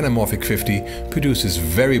Magic Anamorphic 50 produces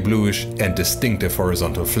very bluish and distinctive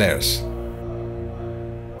horizontal flares.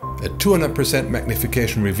 A 200%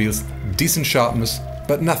 magnification reveals decent sharpness,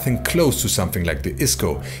 but nothing close to something like the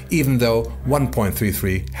ISCO, even though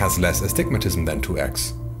 1.33 has less astigmatism than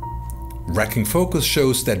 2x. Racking focus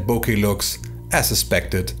shows that bokeh looks, as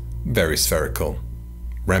suspected, very spherical.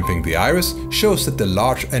 Ramping the iris shows that the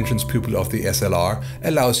large entrance pupil of the SLR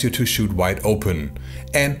allows you to shoot wide open.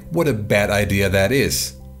 And what a bad idea that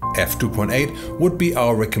is. f2.8 would be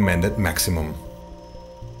our recommended maximum.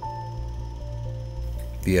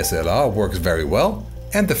 The SLR works very well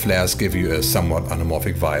and the flares give you a somewhat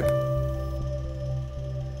anamorphic vibe.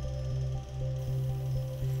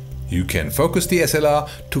 You can focus the SLR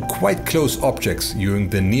to quite close objects during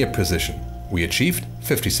the near position. We achieved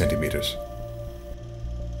 50 centimeters.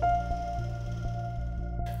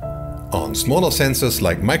 On smaller sensors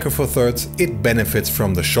like Micro Four Thirds, it benefits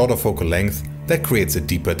from the shorter focal length that creates a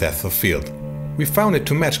deeper depth of field. We found it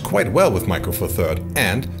to match quite well with Micro Four Thirds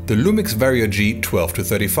and the Lumix Vario G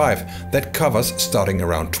 12-35 that covers starting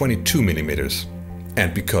around 22mm.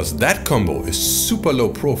 And because that combo is super low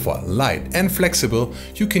profile, light and flexible,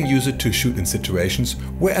 you can use it to shoot in situations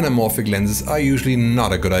where anamorphic lenses are usually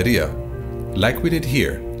not a good idea. Like we did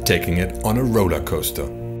here, taking it on a roller coaster.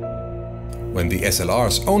 When the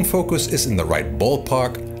SLR's own focus is in the right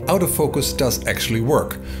ballpark, autofocus does actually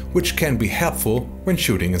work, which can be helpful when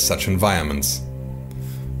shooting in such environments.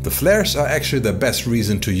 The flares are actually the best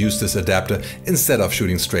reason to use this adapter instead of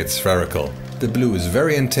shooting straight spherical. The blue is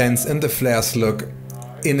very intense and the flares look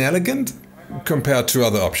inelegant compared to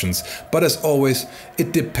other options, but as always,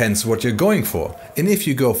 it depends what you're going for. And if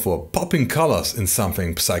you go for popping colors in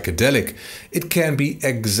something psychedelic, it can be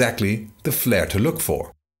exactly the flare to look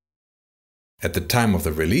for. At the time of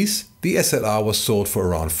the release, the SLR was sold for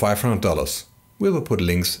around $500. We will put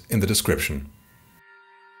links in the description.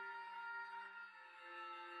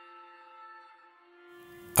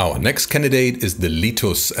 Our next candidate is the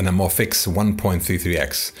Litus Anamorph-X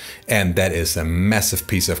 1.33x, and that is a massive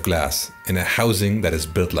piece of glass in a housing that is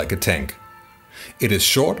built like a tank. It is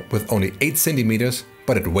short with only 8 centimeters,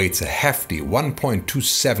 but it weighs a hefty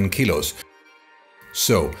 1.27 kilos.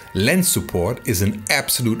 So lens support is an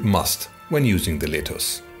absolute must when using the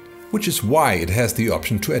Litus, which is why it has the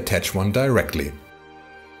option to attach one directly.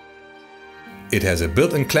 It has a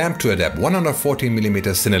built-in clamp to adapt 140mm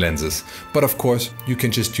Cine lenses, but of course you can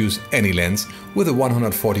just use any lens with a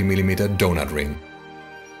 140mm donut ring.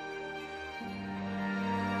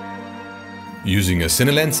 Using a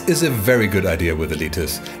Cine lens is a very good idea with the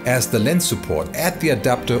Litus, as the lens support at the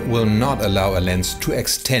adapter will not allow a lens to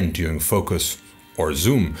extend during focus or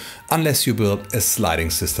zoom unless you build a sliding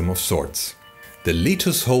system of sorts. The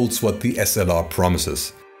Litus holds what the SLR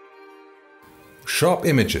promises. Sharp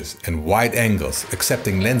images and wide angles,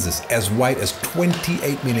 accepting lenses as wide as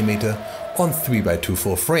 28mm on 3x2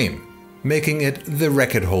 full frame, making it the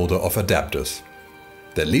record holder of adapters.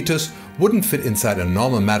 The Litus wouldn't fit inside a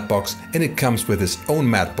normal matte box, and it comes with its own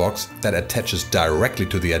matte box that attaches directly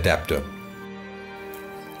to the adapter.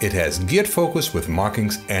 It has geared focus with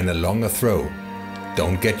markings and a longer throw.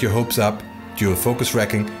 Don't get your hopes up, dual focus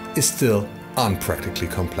racking is still unpractically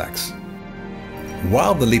complex.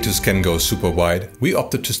 While the Litus can go super wide, we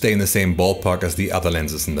opted to stay in the same ballpark as the other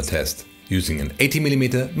lenses in the test, using an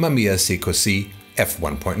 80mm Mamiya Seiko C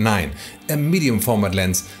f1.9, a medium format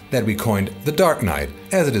lens that we coined the Dark Knight,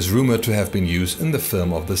 as it is rumored to have been used in the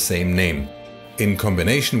film of the same name. In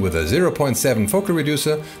combination with a 0.7 focal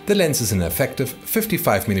reducer, the lens is an effective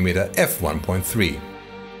 55mm f1.3.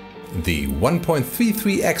 The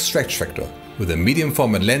 1.33x stretch factor with a medium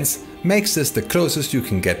format lens makes this the closest you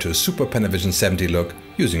can get to a Super Panavision 70 look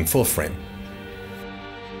using full frame.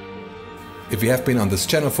 If you have been on this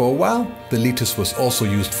channel for a while, the Litus was also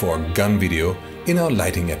used for a gun video in our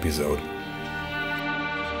lighting episode.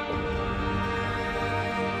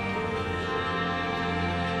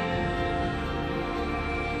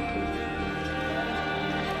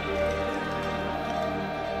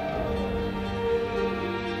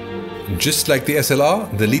 Just like the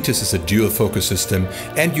SLR, the Litus is a dual focus system,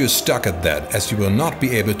 and you're stuck at that, as you will not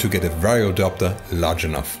be able to get a variodopter large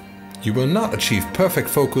enough. You will not achieve perfect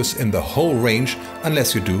focus in the whole range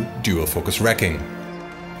unless you do dual focus racking.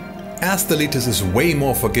 As the Litus is way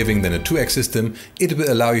more forgiving than a 2x system, it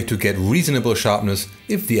will allow you to get reasonable sharpness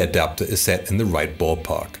if the adapter is set in the right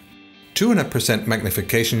ballpark. 200%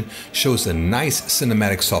 magnification shows a nice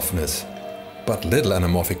cinematic softness, but little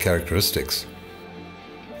anamorphic characteristics.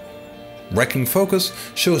 Racking focus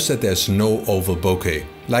shows that there's no oval bokeh,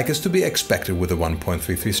 like is to be expected with a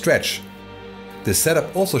 1.33 stretch. This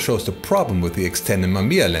setup also shows the problem with the extended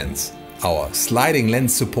Mamiya lens. Our sliding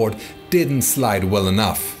lens support didn't slide well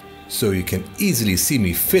enough, so you can easily see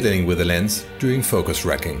me fiddling with the lens during focus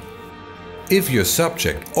racking. If your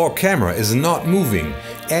subject or camera is not moving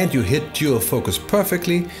and you hit dual focus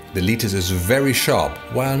perfectly, the Litus is very sharp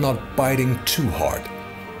while not biting too hard.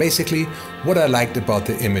 Basically, what I liked about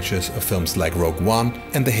the images of films like Rogue One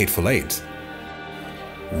and The Hateful Eight.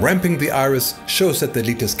 Ramping the iris shows that the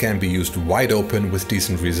Litus can be used wide open with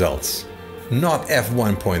decent results. Not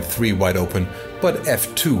f1.3 wide open, but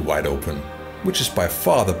f2 wide open, which is by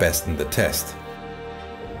far the best in the test.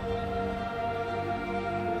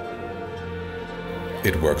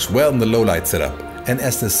 It works well in the low light setup, and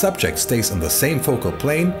as the subject stays on the same focal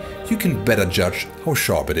plane, you can better judge how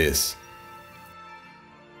sharp it is.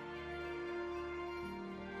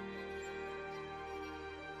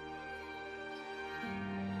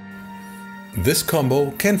 This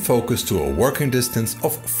combo can focus to a working distance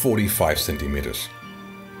of 45 centimeters.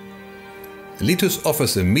 Litus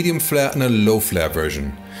offers a medium flare and a low flare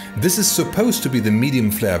version. This is supposed to be the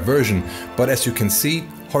medium flare version, but as you can see,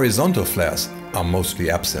 horizontal flares are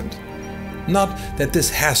mostly absent. Not that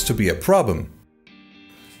this has to be a problem.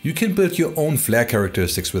 You can build your own flare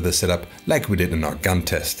characteristics with the setup like we did in our gun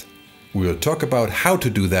test. We will talk about how to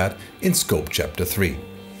do that in Scope Chapter 3.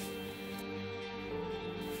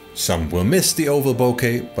 Some will miss the oval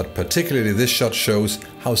bokeh, but particularly this shot shows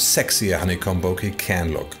how sexy a honeycomb bokeh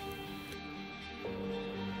can look.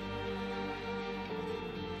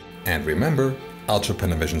 And remember, Ultra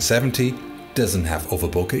Panavision 70 doesn't have oval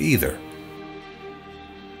bokeh either.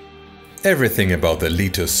 Everything about the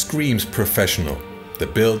Litus screams professional. The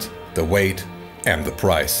build, the weight and the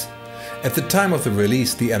price. At the time of the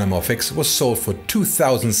release, the Anamorph-X was sold for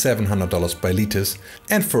 $2,700 by Litus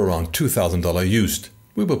and for around $2,000 used.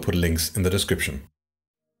 We will put links in the description.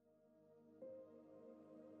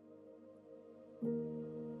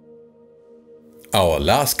 Our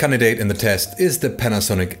last candidate in the test is the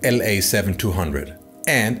Panasonic LA7200,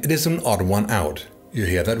 And it is an odd one out. You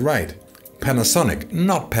hear that right. Panasonic,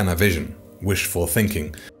 not Panavision. Wishful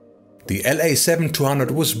thinking. The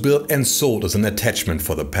LA7200 was built and sold as an attachment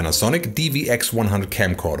for the Panasonic DVX100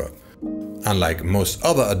 camcorder. Unlike most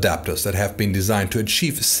other adapters that have been designed to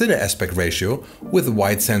achieve Cine aspect ratio with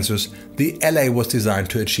wide sensors, the LA was designed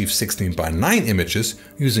to achieve 16:9 images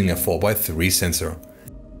using a 4:3 sensor.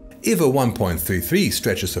 If a 1.33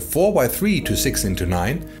 stretches a 4:3 to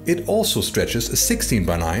 16:9, it also stretches a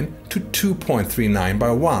 16:9 to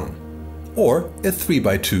 2.39:1. Or a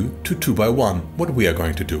 3:2 to 2:1, what we are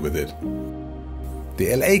going to do with it. The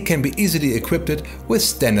LA can be easily equipped with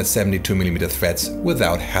standard 72mm threads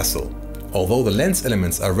without hassle. Although the lens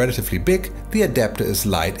elements are relatively big, the adapter is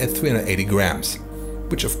light at 380 grams,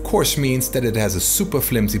 which of course means that it has a super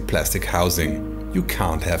flimsy plastic housing. You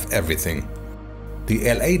can't have everything. The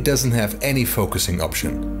LA doesn't have any focusing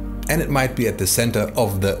option, and it might be at the center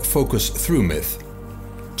of the focus through myth.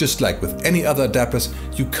 Just like with any other adapters,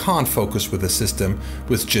 you can't focus with the system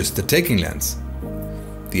with just the taking lens.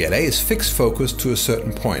 The LA is fixed focus to a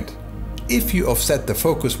certain point. If you offset the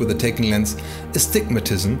focus with the taking lens,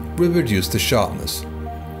 astigmatism will reduce the sharpness.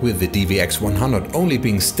 With the DVX100 only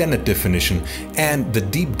being standard definition and the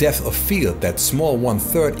deep depth of field that small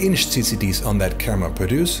 1/3 inch CCDs on that camera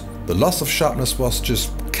produce, the loss of sharpness was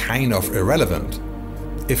just kind of irrelevant.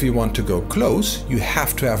 If you want to go close, you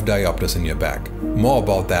have to have diopters in your bag. More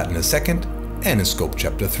about that in a second and in Scope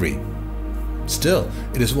Chapter 3. Still,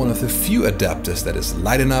 it is one of the few adapters that is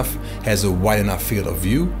light enough, has a wide enough field of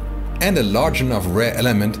view, and a large enough rare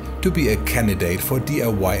element to be a candidate for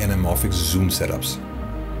DIY anamorphic zoom setups.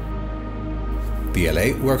 The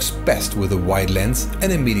LA works best with a wide lens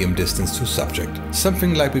and a medium distance to subject,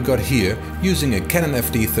 something like we got here using a Canon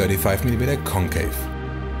FD 35mm concave.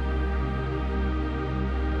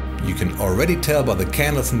 You can already tell by the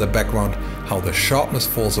candles in the background how the sharpness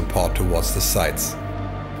falls apart towards the sides.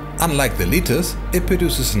 Unlike the liters, it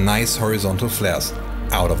produces nice horizontal flares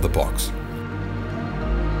out of the box.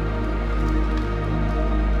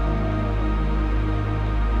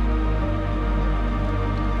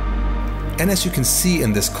 And as you can see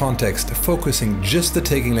in this context, focusing just the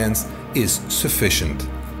taking lens is sufficient.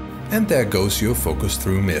 And there goes your focus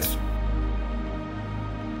through myth.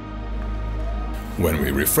 When we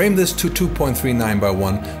reframe this to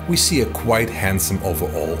 2.39:1, we see a quite handsome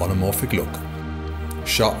overall anamorphic look.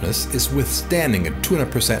 Sharpness is withstanding a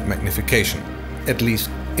 200% magnification, at least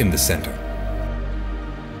in the center.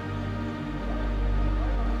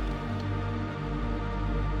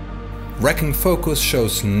 Racking focus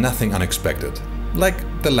shows nothing unexpected, like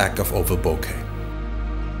the lack of oval bokeh.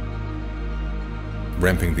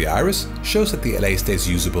 Ramping the iris shows that the LA stays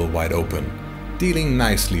usable wide open, dealing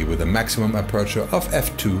nicely with a maximum aperture of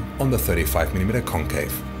f2 on the 35mm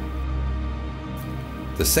concave.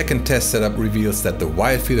 The second test setup reveals that the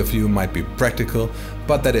wide field of view might be practical,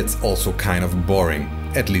 but that it's also kind of boring,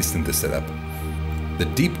 at least in this setup. The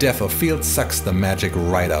deep depth of field sucks the magic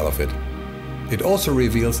right out of it. It also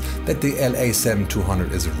reveals that the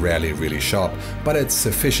LA7200 is rarely really sharp, but it's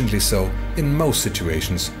sufficiently so in most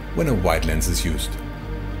situations when a wide lens is used.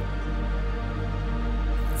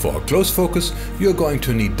 For a close focus, you're going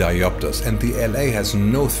to need diopters, and the LA has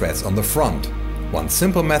no threads on the front. One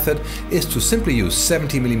simple method is to simply use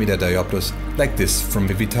 70mm diopters like this from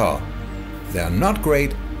Vivitar. They are not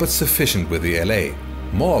great, but sufficient with the LA.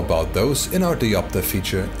 More about those in our diopter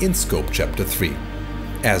feature in Scope Chapter 3.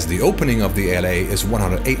 As the opening of the LA is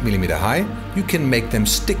 108mm high, you can make them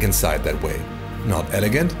stick inside that way. Not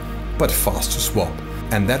elegant, but fast to swap.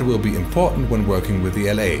 And that will be important when working with the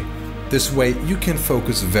LA. This way you can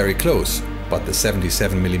focus very close, but the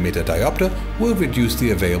 77mm diopter will reduce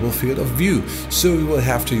the available field of view, so you will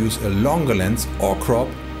have to use a longer lens or crop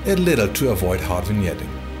a little to avoid hard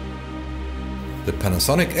vignetting. The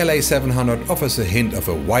Panasonic LA700 offers a hint of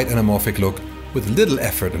a wide anamorphic look with little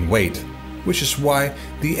effort and weight, which is why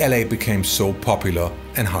the LA became so popular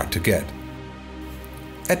and hard to get.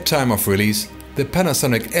 At time of release, the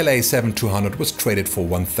Panasonic LA7200 was traded for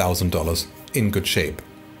 $1,000 in good shape.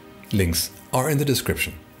 Links are in the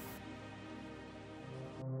description.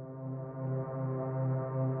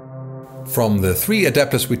 From the 3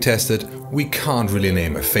 adapters we tested, we can't really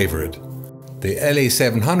name a favorite. The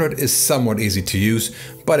LA700 is somewhat easy to use,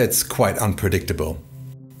 but it's quite unpredictable.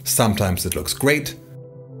 Sometimes it looks great,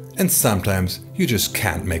 and sometimes you just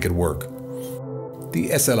can't make it work.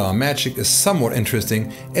 The SLR Magic is somewhat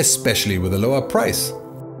interesting, especially with a lower price.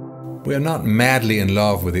 We are not madly in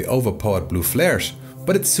love with the overpowered blue flares,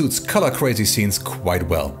 but it suits color-crazy scenes quite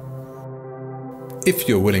well. If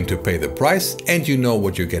you're willing to pay the price and you know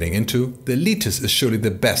what you're getting into, the Litis is surely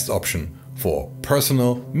the best option for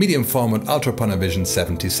personal, medium format Ultra Panavision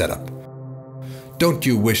 70 setup. Don't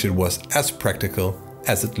you wish it was as practical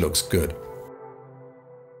as it looks good?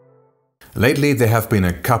 Lately there have been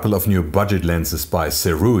a couple of new budget lenses by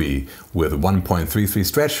Cerui with 1.33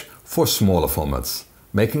 stretch for smaller formats,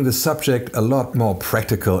 making the subject a lot more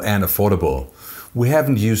practical and affordable. We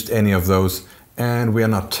haven't used any of those and we are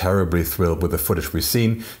not terribly thrilled with the footage we've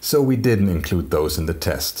seen, so we didn't include those in the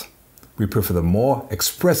test. We prefer the more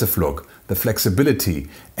expressive look, the flexibility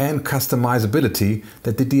and customizability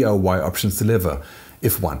that the DIY options deliver,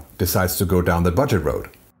 if one decides to go down the budget road.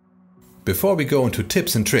 Before we go into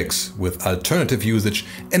tips and tricks with alternative usage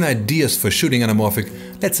and ideas for shooting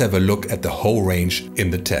anamorphic, let's have a look at the whole range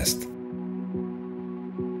in the test.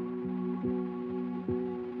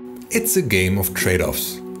 It's a game of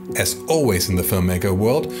trade-offs. As always in the filmmaker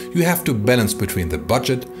world, you have to balance between the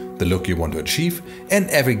budget, the look you want to achieve, and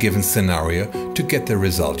every given scenario to get the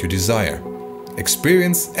result you desire.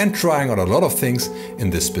 Experience and trying out a lot of things in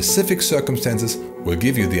the specific circumstances will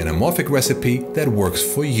give you the anamorphic recipe that works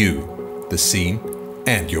for you, the scene,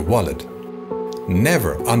 and your wallet.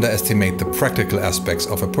 Never underestimate the practical aspects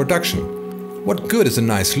of a production. What good is a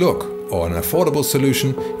nice look or an affordable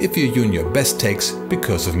solution if you ruin your best takes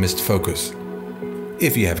because of missed focus?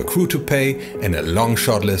 If you have a crew to pay and a long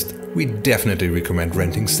shot list, we definitely recommend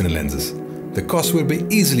renting Cine lenses. The cost will be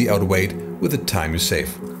easily outweighed with the time you save.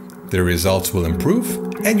 The results will improve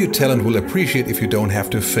and your talent will appreciate if you don't have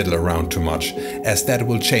to fiddle around too much, as that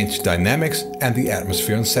will change the dynamics and the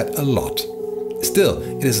atmosphere on set a lot. Still,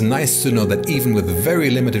 it is nice to know that even with very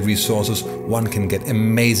limited resources, one can get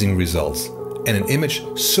amazing results and an image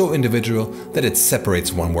so individual that it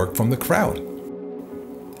separates one work from the crowd.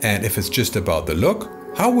 And if it's just about the look,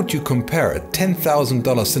 how would you compare a $10,000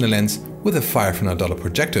 Cine lens with a $500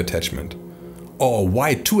 projector attachment? Or a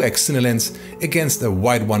wide 2x Cine lens against a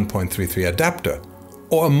wide 1.33 adapter?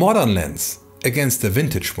 Or a modern lens against a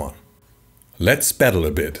vintage one? Let's battle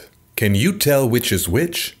a bit. Can you tell which is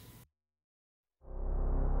which?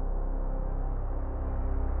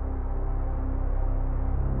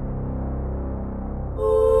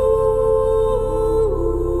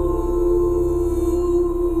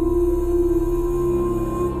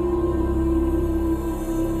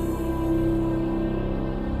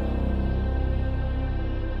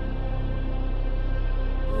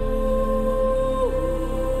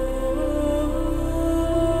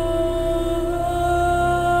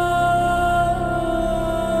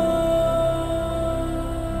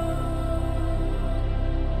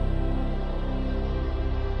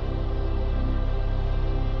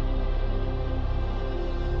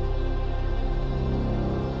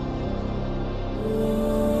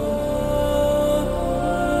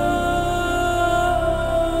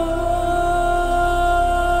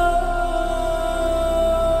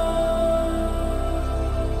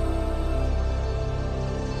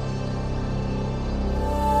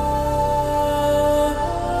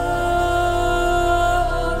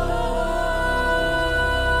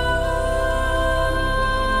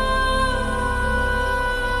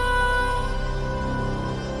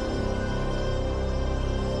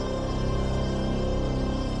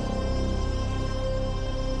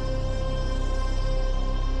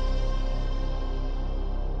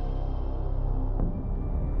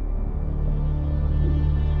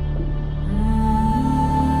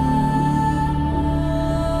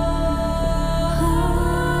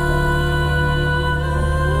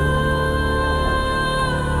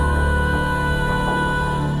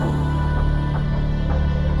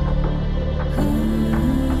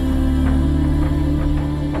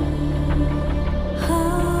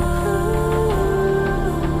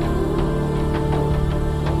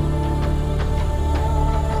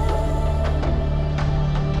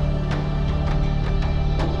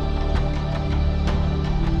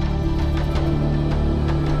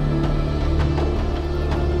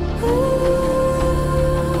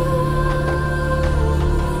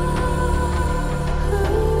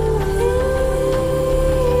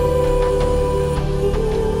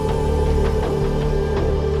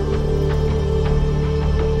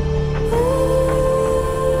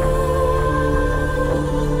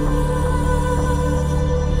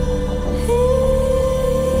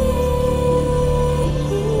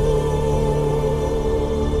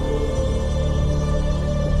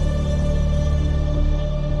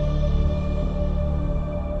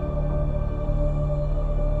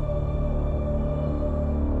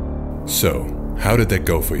 So, how did that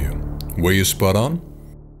go for you? Were you spot on?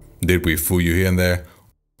 Did we fool you here and there?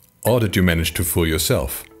 Or did you manage to fool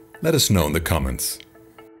yourself? Let us know in the comments.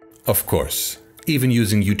 Of course, even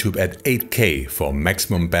using YouTube at 8K for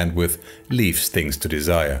maximum bandwidth leaves things to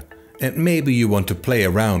desire. and maybe you want to play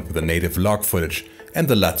around with the native log footage and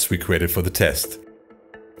the LUTs we created for the test.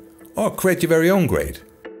 Or create your very own grade.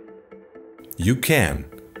 You can,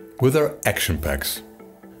 with our action packs.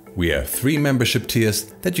 We have 3 membership tiers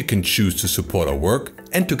that you can choose to support our work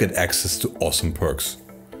and to get access to awesome perks.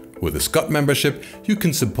 With the Scott membership, you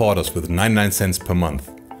can support us with 99 cents per month.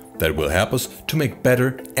 That will help us to make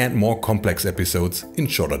better and more complex episodes in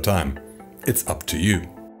shorter time. It's up to you.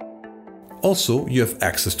 Also, you have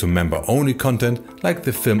access to member-only content like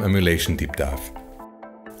the film emulation deep dive.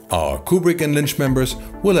 Our Kubrick and Lynch members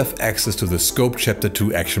will have access to the Scope Chapter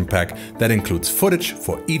 2 action pack that includes footage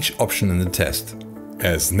for each option in the test.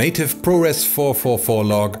 As native ProRes 444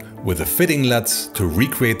 log with the fitting LUTs to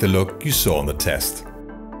recreate the look you saw in the test.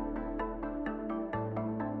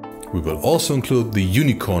 We will also include the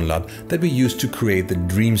unicorn LUT that we used to create the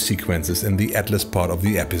dream sequences in the Atlas part of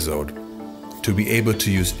the episode. To be able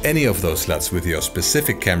to use any of those LUTs with your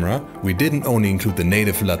specific camera, we didn't only include the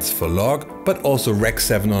native LUTs for log, but also Rec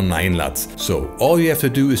 7 or 9 LUTs. So all you have to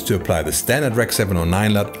do is to apply the standard Rec 7 or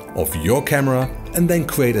 9 LUT of your camera and then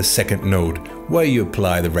create a second node where you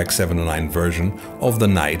apply the Rec 7 or 9 version of the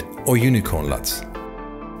Night or Unicorn LUTs.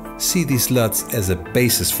 See these LUTs as a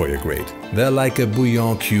basis for your grade. They're like a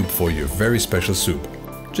bouillon cube for your very special soup.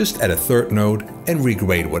 Just add a third node and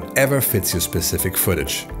regrade whatever fits your specific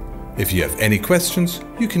footage. If you have any questions,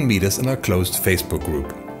 you can meet us in our closed Facebook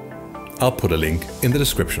group. I'll put a link in the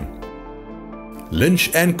description. Lynch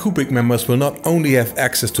and Kubrick members will not only have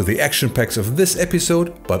access to the action packs of this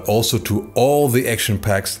episode, but also to all the action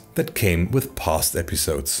packs that came with past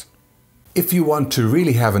episodes. If you want to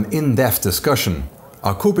really have an in-depth discussion,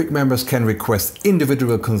 our Kubrick members can request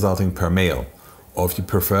individual consulting per mail. Or if you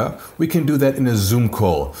prefer, we can do that in a Zoom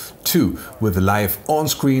call, too, with live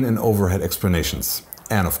on-screen and overhead explanations.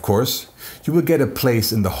 And of course, you will get a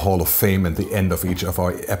place in the Hall of Fame at the end of each of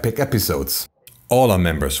our epic episodes. All our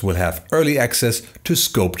members will have early access to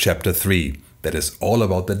Scope Chapter 3, that is all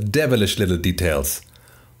about the devilish little details.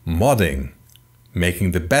 Modding,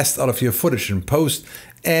 making the best out of your footage in post,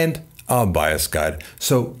 and our bias guide,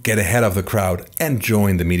 so get ahead of the crowd and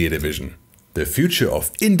join the media division. The future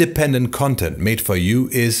of independent content made for you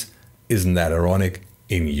is, isn't that ironic,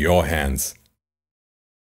 in your hands.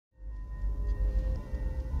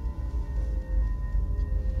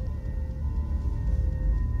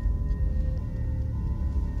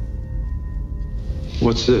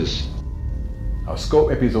 What's this? Our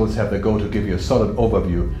Scope episodes have the goal to give you a solid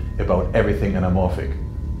overview about everything anamorphic.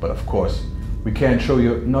 But of course, we can't show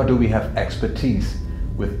you, nor do we have expertise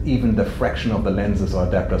with even the fraction of the lenses or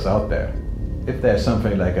adapters out there. If there's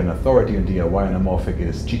something like an authority in DIY anamorphic, it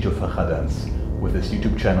is Dierk Hagedorns with his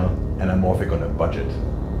YouTube channel Anamorphic on a Budget.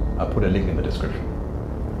 I'll put a link in the description.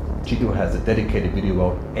 Dierk has a dedicated video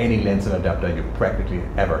about any lens and adapter you practically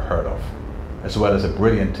ever heard of, as well as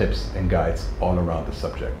brilliant tips and guides all around the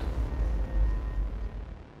subject.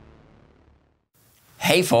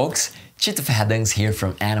 Hey folks, Dierk Hagedorns here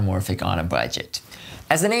from Anamorphic on a Budget.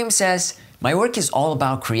 As the name says, my work is all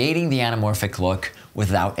about creating the anamorphic look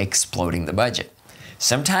without exploding the budget.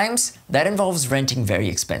 Sometimes that involves renting very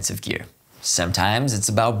expensive gear. Sometimes it's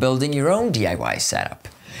about building your own DIY setup.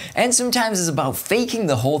 And sometimes it's about faking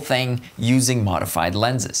the whole thing using modified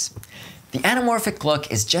lenses. The anamorphic look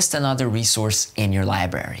is just another resource in your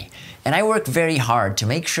library, and I work very hard to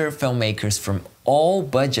make sure filmmakers from all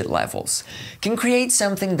budget levels can create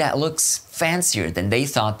something that looks fancier than they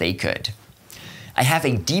thought they could. I have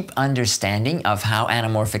a deep understanding of how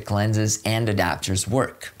anamorphic lenses and adapters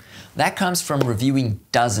work. That comes from reviewing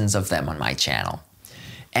dozens of them on my channel.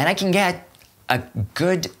 And I can get a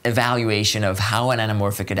good evaluation of how an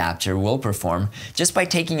anamorphic adapter will perform just by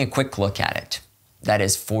taking a quick look at it. That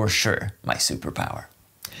is for sure my superpower.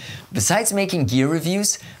 Besides making gear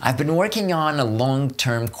reviews, I've been working on a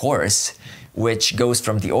long-term course which goes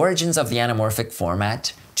from the origins of the anamorphic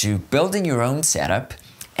format to building your own setup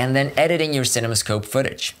and then editing your Cinemascope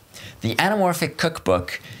footage. The Anamorphic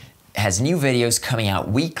cookbook has new videos coming out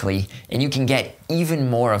weekly, and you can get even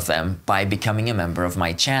more of them by becoming a member of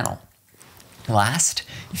my channel. Last,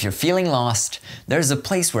 if you're feeling lost, there's a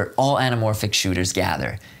place where all anamorphic shooters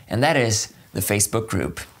gather, and that is the Facebook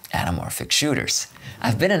group, Anamorphic Shooters.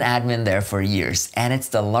 I've been an admin there for years, and it's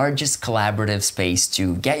the largest collaborative space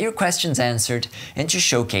to get your questions answered and to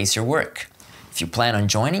showcase your work. If you plan on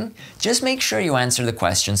joining, just make sure you answer the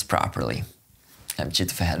questions properly. I'm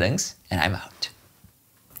Dierk Hagedorns, and I'm out.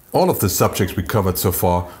 All of the subjects we covered so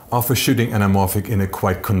far are for shooting anamorphic in a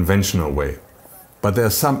quite conventional way. But there are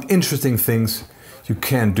some interesting things you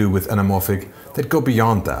can do with anamorphic that go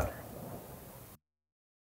beyond that.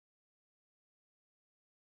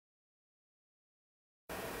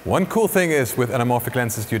 One cool thing is with anamorphic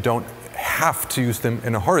lenses, you don't have to use them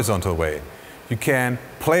in a horizontal way. You can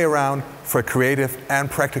play around for creative and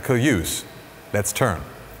practical use. Let's turn.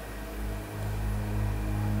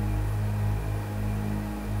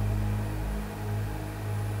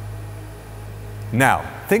 Now,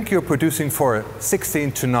 think you're producing for a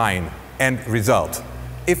 16:9 end result.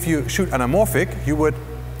 If you shoot anamorphic, you would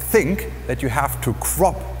think that you have to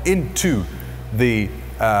crop into the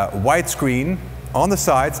widescreen on the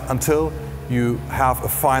sides until you have a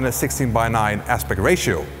final 16:9 aspect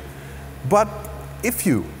ratio. But if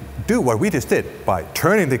you do what we just did by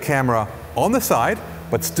turning the camera on the side,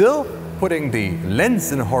 but still putting the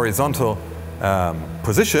lens in a horizontal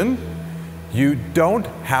position, you don't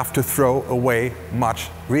have to throw away much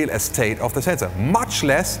real estate of the sensor, much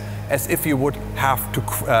less as if you would have to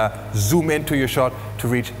zoom into your shot to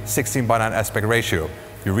reach 16:9 aspect ratio.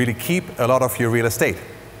 You really keep a lot of your real estate.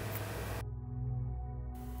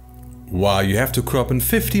 While you have to crop in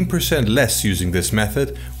 15% less using this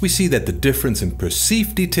method, we see that the difference in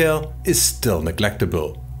perceived detail is still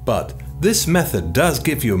neglectable. But this method does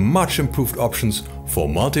give you much improved options for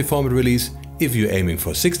multi-format release if you're aiming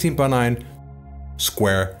for 16:9,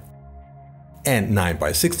 square and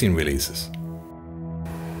 9:16 releases.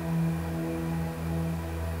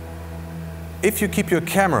 If you keep your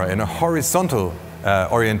camera in a horizontal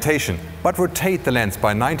orientation but rotate the lens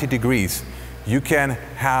by 90 degrees, you can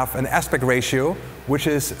have an aspect ratio which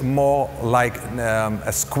is more like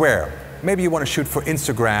a square. Maybe you want to shoot for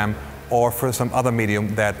Instagram or for some other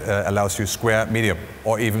medium that allows you square medium,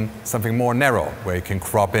 or even something more narrow where you can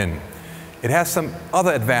crop in. It has some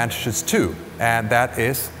other advantages too, and that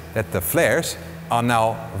is that the flares are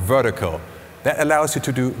now vertical. That allows you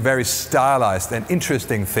to do very stylized and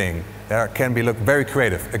interesting things that can look very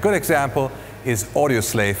creative. A good example is Audio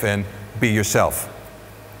Slave in Be Yourself.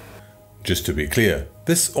 Just to be clear,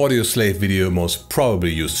 this Audio Slave video most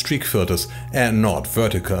probably used streak filters and not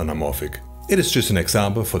vertical anamorphic. It is just an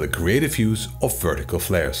example for the creative use of vertical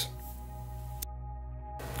flares.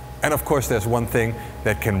 And of course there's one thing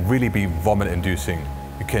that can really be vomit-inducing.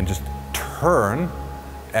 You can just turn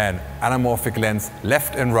an anamorphic lens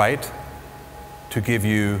left and right to give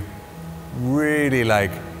you really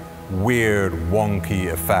like weird,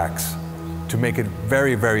 wonky effects, to make it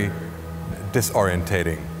very, very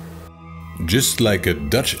disorientating. Just like a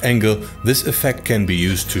Dutch angle, this effect can be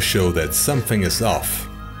used to show that something is off.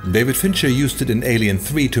 David Fincher used it in Alien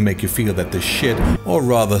 3 to make you feel that the shit, or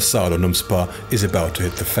rather Sauronumspa, is about to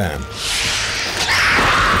hit the fan.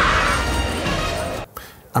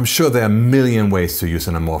 I'm sure there are a million ways to use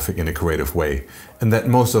anamorphic in a creative way, and that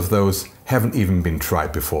most of those haven't even been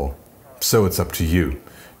tried before. So it's up to you.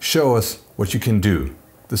 Show us what you can do.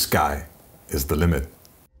 The sky is the limit.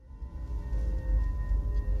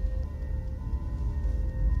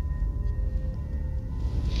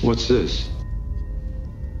 What's this?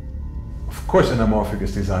 Of course anamorphic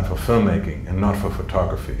is designed for filmmaking and not for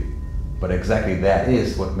photography. But exactly that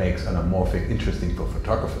is what makes anamorphic interesting for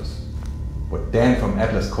photographers. What Dan from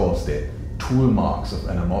Atlas calls the tool marks of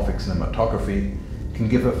anamorphic cinematography can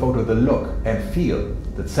give a photo the look and feel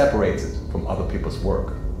that separates it from other people's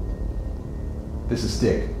work. This is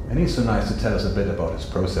Dick, and he's so nice to tell us a bit about his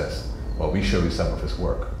process while we show you some of his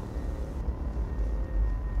work.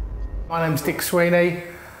 My name's Dick Sweeney.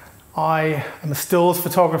 I am a stills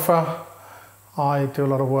photographer. I do a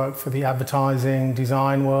lot of work for the advertising,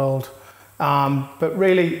 design world. But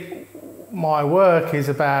really, my work is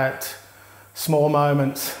about small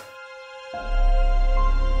moments.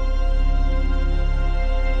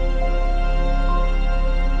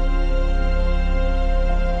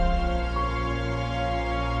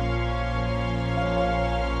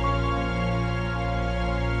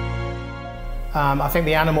 I think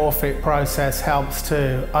the anamorphic process helps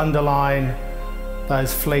to underline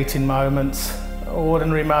those fleeting moments,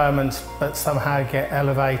 ordinary moments, but somehow get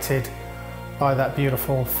elevated by that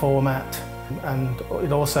beautiful format. And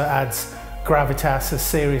it also adds gravitas, a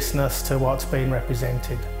seriousness to what's being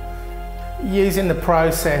represented. Using the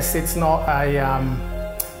process, it's not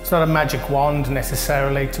a magic wand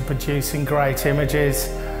necessarily to producing great images.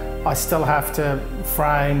 I still have to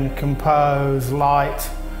frame, compose, light,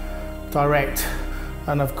 direct,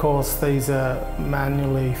 and of course these are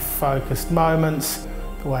manually focused moments.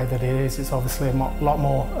 The way that it is, it's obviously a lot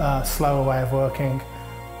more slower way of working.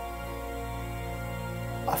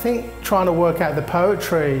 I think trying to work out the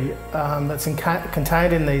poetry that's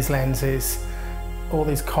contained in these lenses, all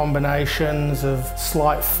these combinations of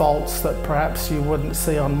slight faults that perhaps you wouldn't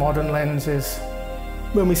see on modern lenses.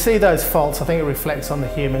 When we see those faults, I think it reflects on the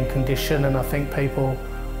human condition, and I think people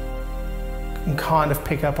can kind of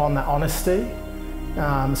pick up on that honesty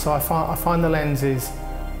So I find the lenses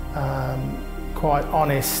quite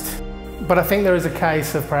honest. But I think there is a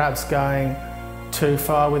case of perhaps going too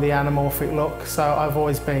far with the anamorphic look, so I've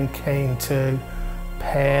always been keen to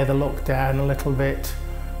pare the look down a little bit,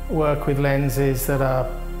 work with lenses that are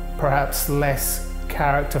perhaps less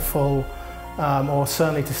characterful, or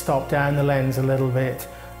certainly to stop down the lens a little bit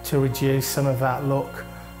to reduce some of that look.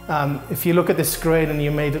 If you look at the screen and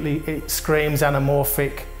you immediately, it screams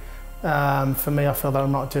anamorphic, for me I feel that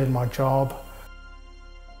I'm not doing my job.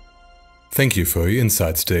 Thank you for your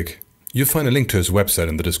insights, Dick. You'll find a link to his website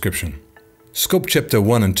in the description. Scope Chapter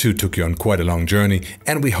 1 and 2 took you on quite a long journey,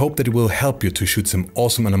 and we hope that it will help you to shoot some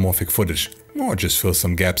awesome anamorphic footage, or just fill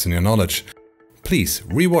some gaps in your knowledge. Please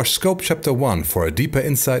rewatch Scope Chapter 1 for a deeper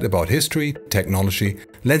insight about history, technology,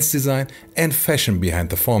 lens design and fashion behind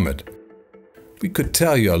the format. We could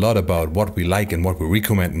tell you a lot about what we like and what we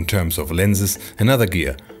recommend in terms of lenses and other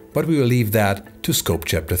gear, but we will leave that to Scope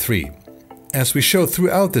Chapter 3. As we show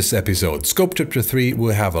throughout this episode, Scope Chapter 3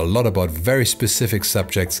 will have a lot about very specific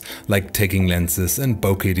subjects like taking lenses and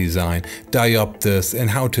bokeh design, diopters and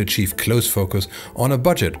how to achieve close focus on a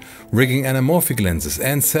budget, rigging anamorphic lenses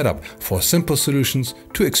and setup for simple solutions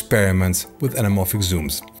to experiments with anamorphic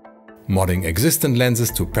zooms. Modding existing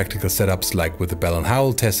lenses to practical setups like with the Bell &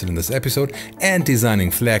 Howell tested in this episode, and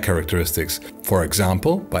designing flare characteristics, for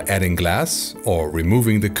example by adding glass or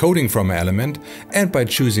removing the coating from an element and by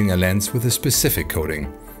choosing a lens with a specific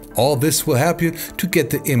coating. All this will help you to get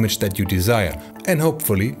the image that you desire and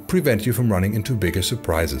hopefully prevent you from running into bigger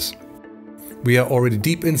surprises. We are already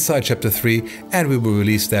deep inside Chapter 3 and we will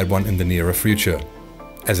release that one in the nearer future.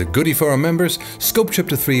 As a goodie for our members, Scope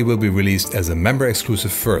Chapter 3 will be released as a member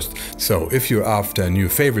exclusive first, so if you're after a new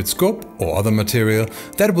favorite scope or other material,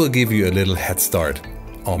 that will give you a little head start.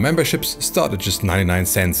 Our memberships start at just 99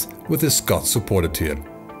 cents with the Scott supported tier.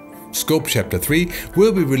 Scope Chapter 3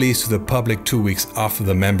 will be released to the public 2 weeks after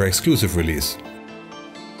the member exclusive release.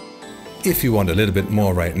 If you want a little bit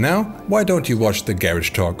more right now, why don't you watch the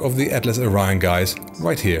garage talk of the Atlas Orion guys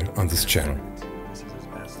right here on this channel.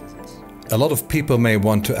 A lot of people may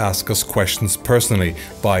want to ask us questions personally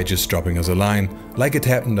by just dropping us a line, like it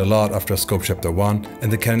happened a lot after Scope Chapter 1 and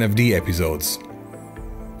the Canon FD episodes.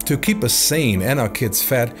 To keep us sane and our kids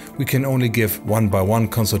fed, we can only give one-by-one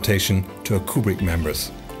consultation to our Kubrick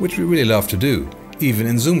members, which we really love to do, even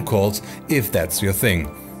in Zoom calls if that's your thing.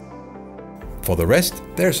 For the rest,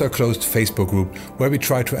 there's our closed Facebook group where we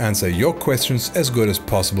try to answer your questions as good as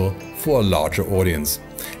possible for a larger audience.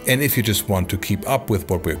 And if you just want to keep up with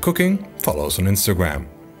what we're cooking, follow us on Instagram.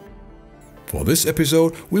 For this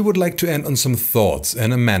episode, we would like to end on some thoughts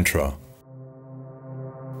and a mantra.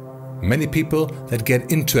 Many people that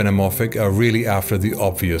get into anamorphic are really after the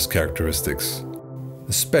obvious characteristics,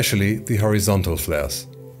 especially the horizontal flares.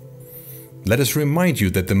 Let us remind you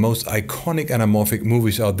that the most iconic anamorphic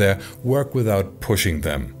movies out there work without pushing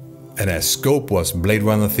them. And as Scope was Blade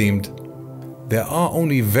Runner themed, there are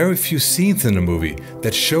only very few scenes in a movie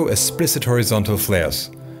that show explicit horizontal flares.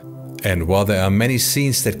 And while there are many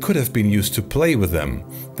scenes that could have been used to play with them,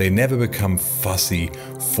 they never become fussy,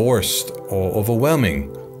 forced or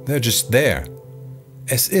overwhelming. They're just there,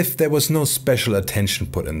 as if there was no special attention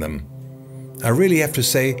put in them. I really have to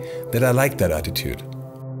say that I like that attitude.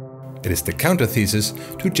 It is the counter-thesis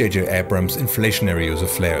to J.J. Abrams' inflationary use of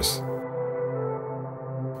flares.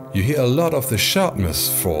 You hear a lot of the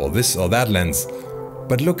sharpness for this or that lens,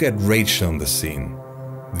 but look at Rachel in the scene.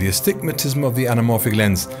 The astigmatism of the anamorphic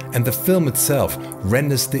lens and the film itself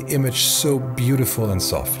renders the image so beautiful and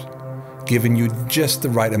soft, giving you just the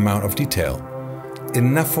right amount of detail.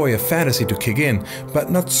 Enough for your fantasy to kick in, but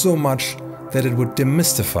not so much that it would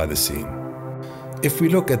demystify the scene. If we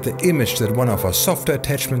look at the image that one of our software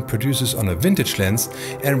attachments produces on a vintage lens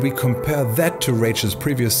and we compare that to Rachel's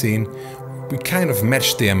previous scene, we kind of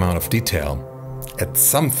match the amount of detail. At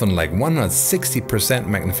something like 160%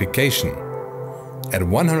 magnification. At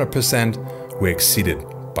 100%, we exceeded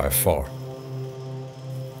by far.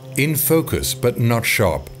 In focus but not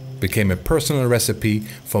sharp became a personal recipe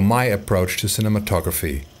for my approach to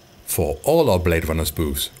cinematography. For all our Blade Runner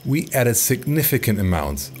spoofs, we added significant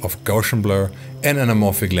amounts of Gaussian blur and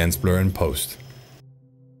anamorphic lens blur in post.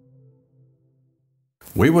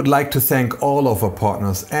 We would like to thank all of our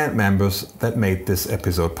partners and members that made this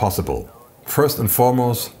episode possible. First and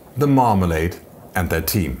foremost, The Marmalade and their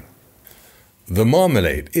team. The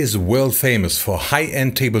Marmalade is world famous for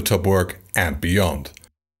high-end tabletop work and beyond.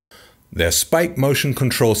 Their Spike motion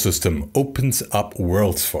control system opens up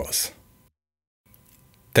worlds for us.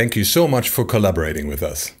 Thank you so much for collaborating with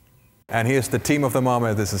us. And here's the team of the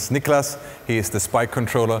Marmalade. This is Niklas, he is the Spike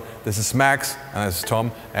controller, this is Max, and this is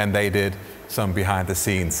Tom, and they did some behind the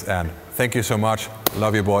scenes. And thank you so much.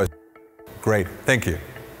 Love you, boys. Great, thank you.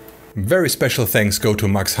 Very special thanks go to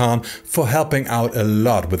Max Hahn for helping out a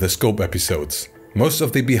lot with the scope episodes. Most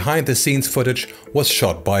of the behind the scenes footage was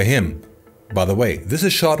shot by him. By the way, this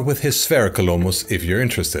is shot with his spherical Lomus if you're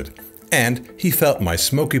interested. And he felt my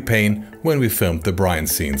smoky pain when we filmed the Brian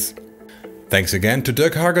scenes. Thanks again to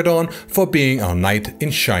Dierk Hagedorns for being our knight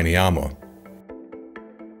in shiny armor.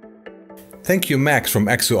 Thank you Max from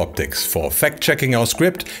Exo Optics for fact-checking our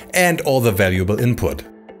script and all the valuable input.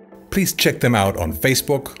 Please check them out on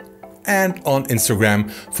Facebook and on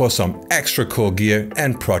Instagram for some extra cool gear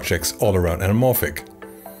and projects all around Anamorphic.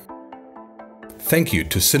 Thank you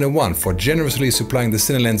to Cine for generously supplying the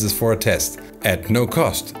Cine lenses for a test at no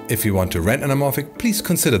cost. If you want to rent Anamorphic, please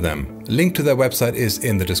consider them. Link to their website is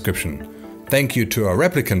in the description. Thank you to our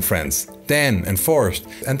replicant friends, Dan and Forrest,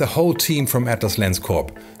 and the whole team from Atlas Lens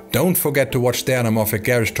Corp. Don't forget to watch their Anamorphic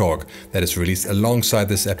Garage Talk that is released alongside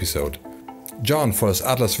this episode. John for his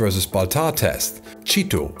Atlas vs Baltar test,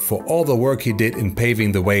 Chito for all the work he did in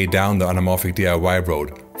paving the way down the Anamorphic DIY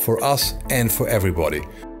road, for us and for everybody.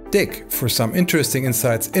 Dick for some interesting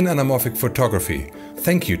insights in anamorphic photography.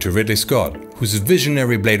 Thank you to Ridley Scott, whose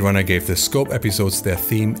visionary Blade Runner gave the scope episodes their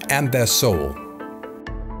theme and their soul.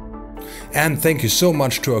 And thank you so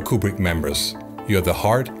much to our Kubrick members. You're the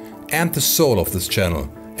heart and the soul of this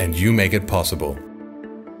channel, and you make it possible.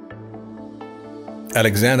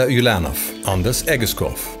 Alexander Ulanov, Anders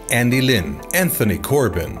Egeskov, Andy Lynn, Anthony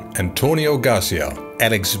Corbin, Antonio Garcia,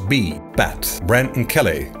 Alex B, Bat, Brandon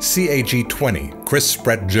Kelly, CAG20, Chris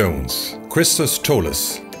Brett Jones, Christos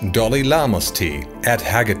Tolis, Dolly Lamas T, Ed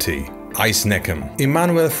Haggerty, Ice Neckham,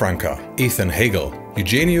 Emmanuel Franca, Ethan Hagel,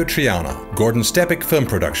 Eugenio Triana, Gordon Stepik Film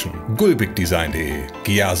Production, Gulbik Design.de,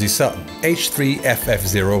 Giazi Sutton,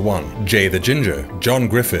 H3FF01, Jay the Ginger, John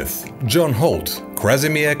Griffith, John Holt,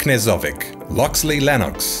 Krasimir Knezovic, Loxley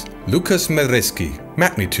Lennox, Lucas Medriski,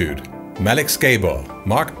 Magnitude, Malik Gabor,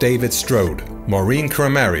 Mark David Strode, Maureen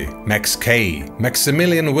Kramari, Max K,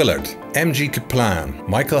 Maximilian Willard, MG Kaplan,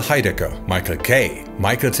 Michael Heidecker, Michael K,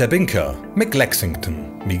 Michael Tabinka, Mick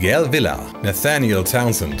Lexington, Miguel Villa, Nathaniel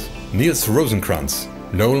Townsend, Niels Rosenkrantz,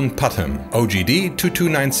 Nolan Putnam, OGD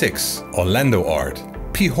 2296, Orlando Art,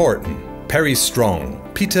 P. Horton, Perry Strong,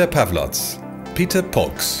 Peter Pavlots, Peter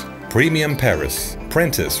Polks, Premium Paris,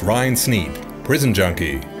 Prentice Ryan Sneed, Prison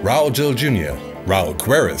Junkie, Raul Jill Jr., Raul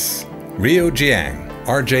Queris, Rio Jiang,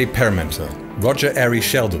 RJ Parmenter, Roger Ari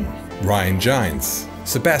Sheldon, Ryan Gines,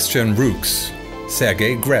 Sebastian Rooks,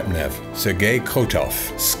 Sergei Grebnev, Sergei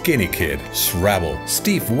Kotov, Skinny Kid, Srabble,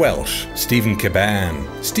 Steve Welsh, Stephen Caban,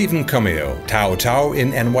 Stephen Comeo, Tao Tao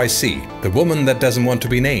in NYC, The Woman That Doesn't Want to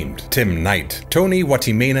Be Named, Tim Knight, Tony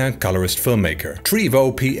Watimena, colorist filmmaker,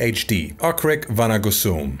 Trevo PhD, Okrik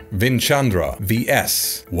Vanagosum, Vinchandra,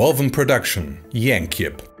 VS, Wolven Production,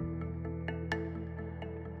 Yankyip.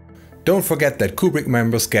 Don't forget that Kubrick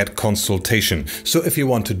members get consultation, so if you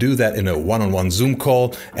want to do that in a one-on-one Zoom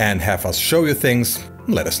call and have us show you things,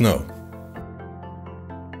 let us know.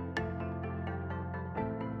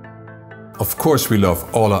 Of course we love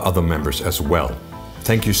all our other members as well.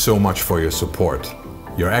 Thank you so much for your support.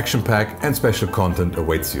 Your action pack and special content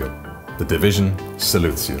awaits you. The Division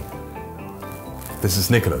salutes you. This is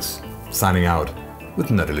Nicholas, signing out with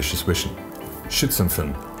a delicious vision. Shoot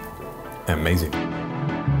something amazing.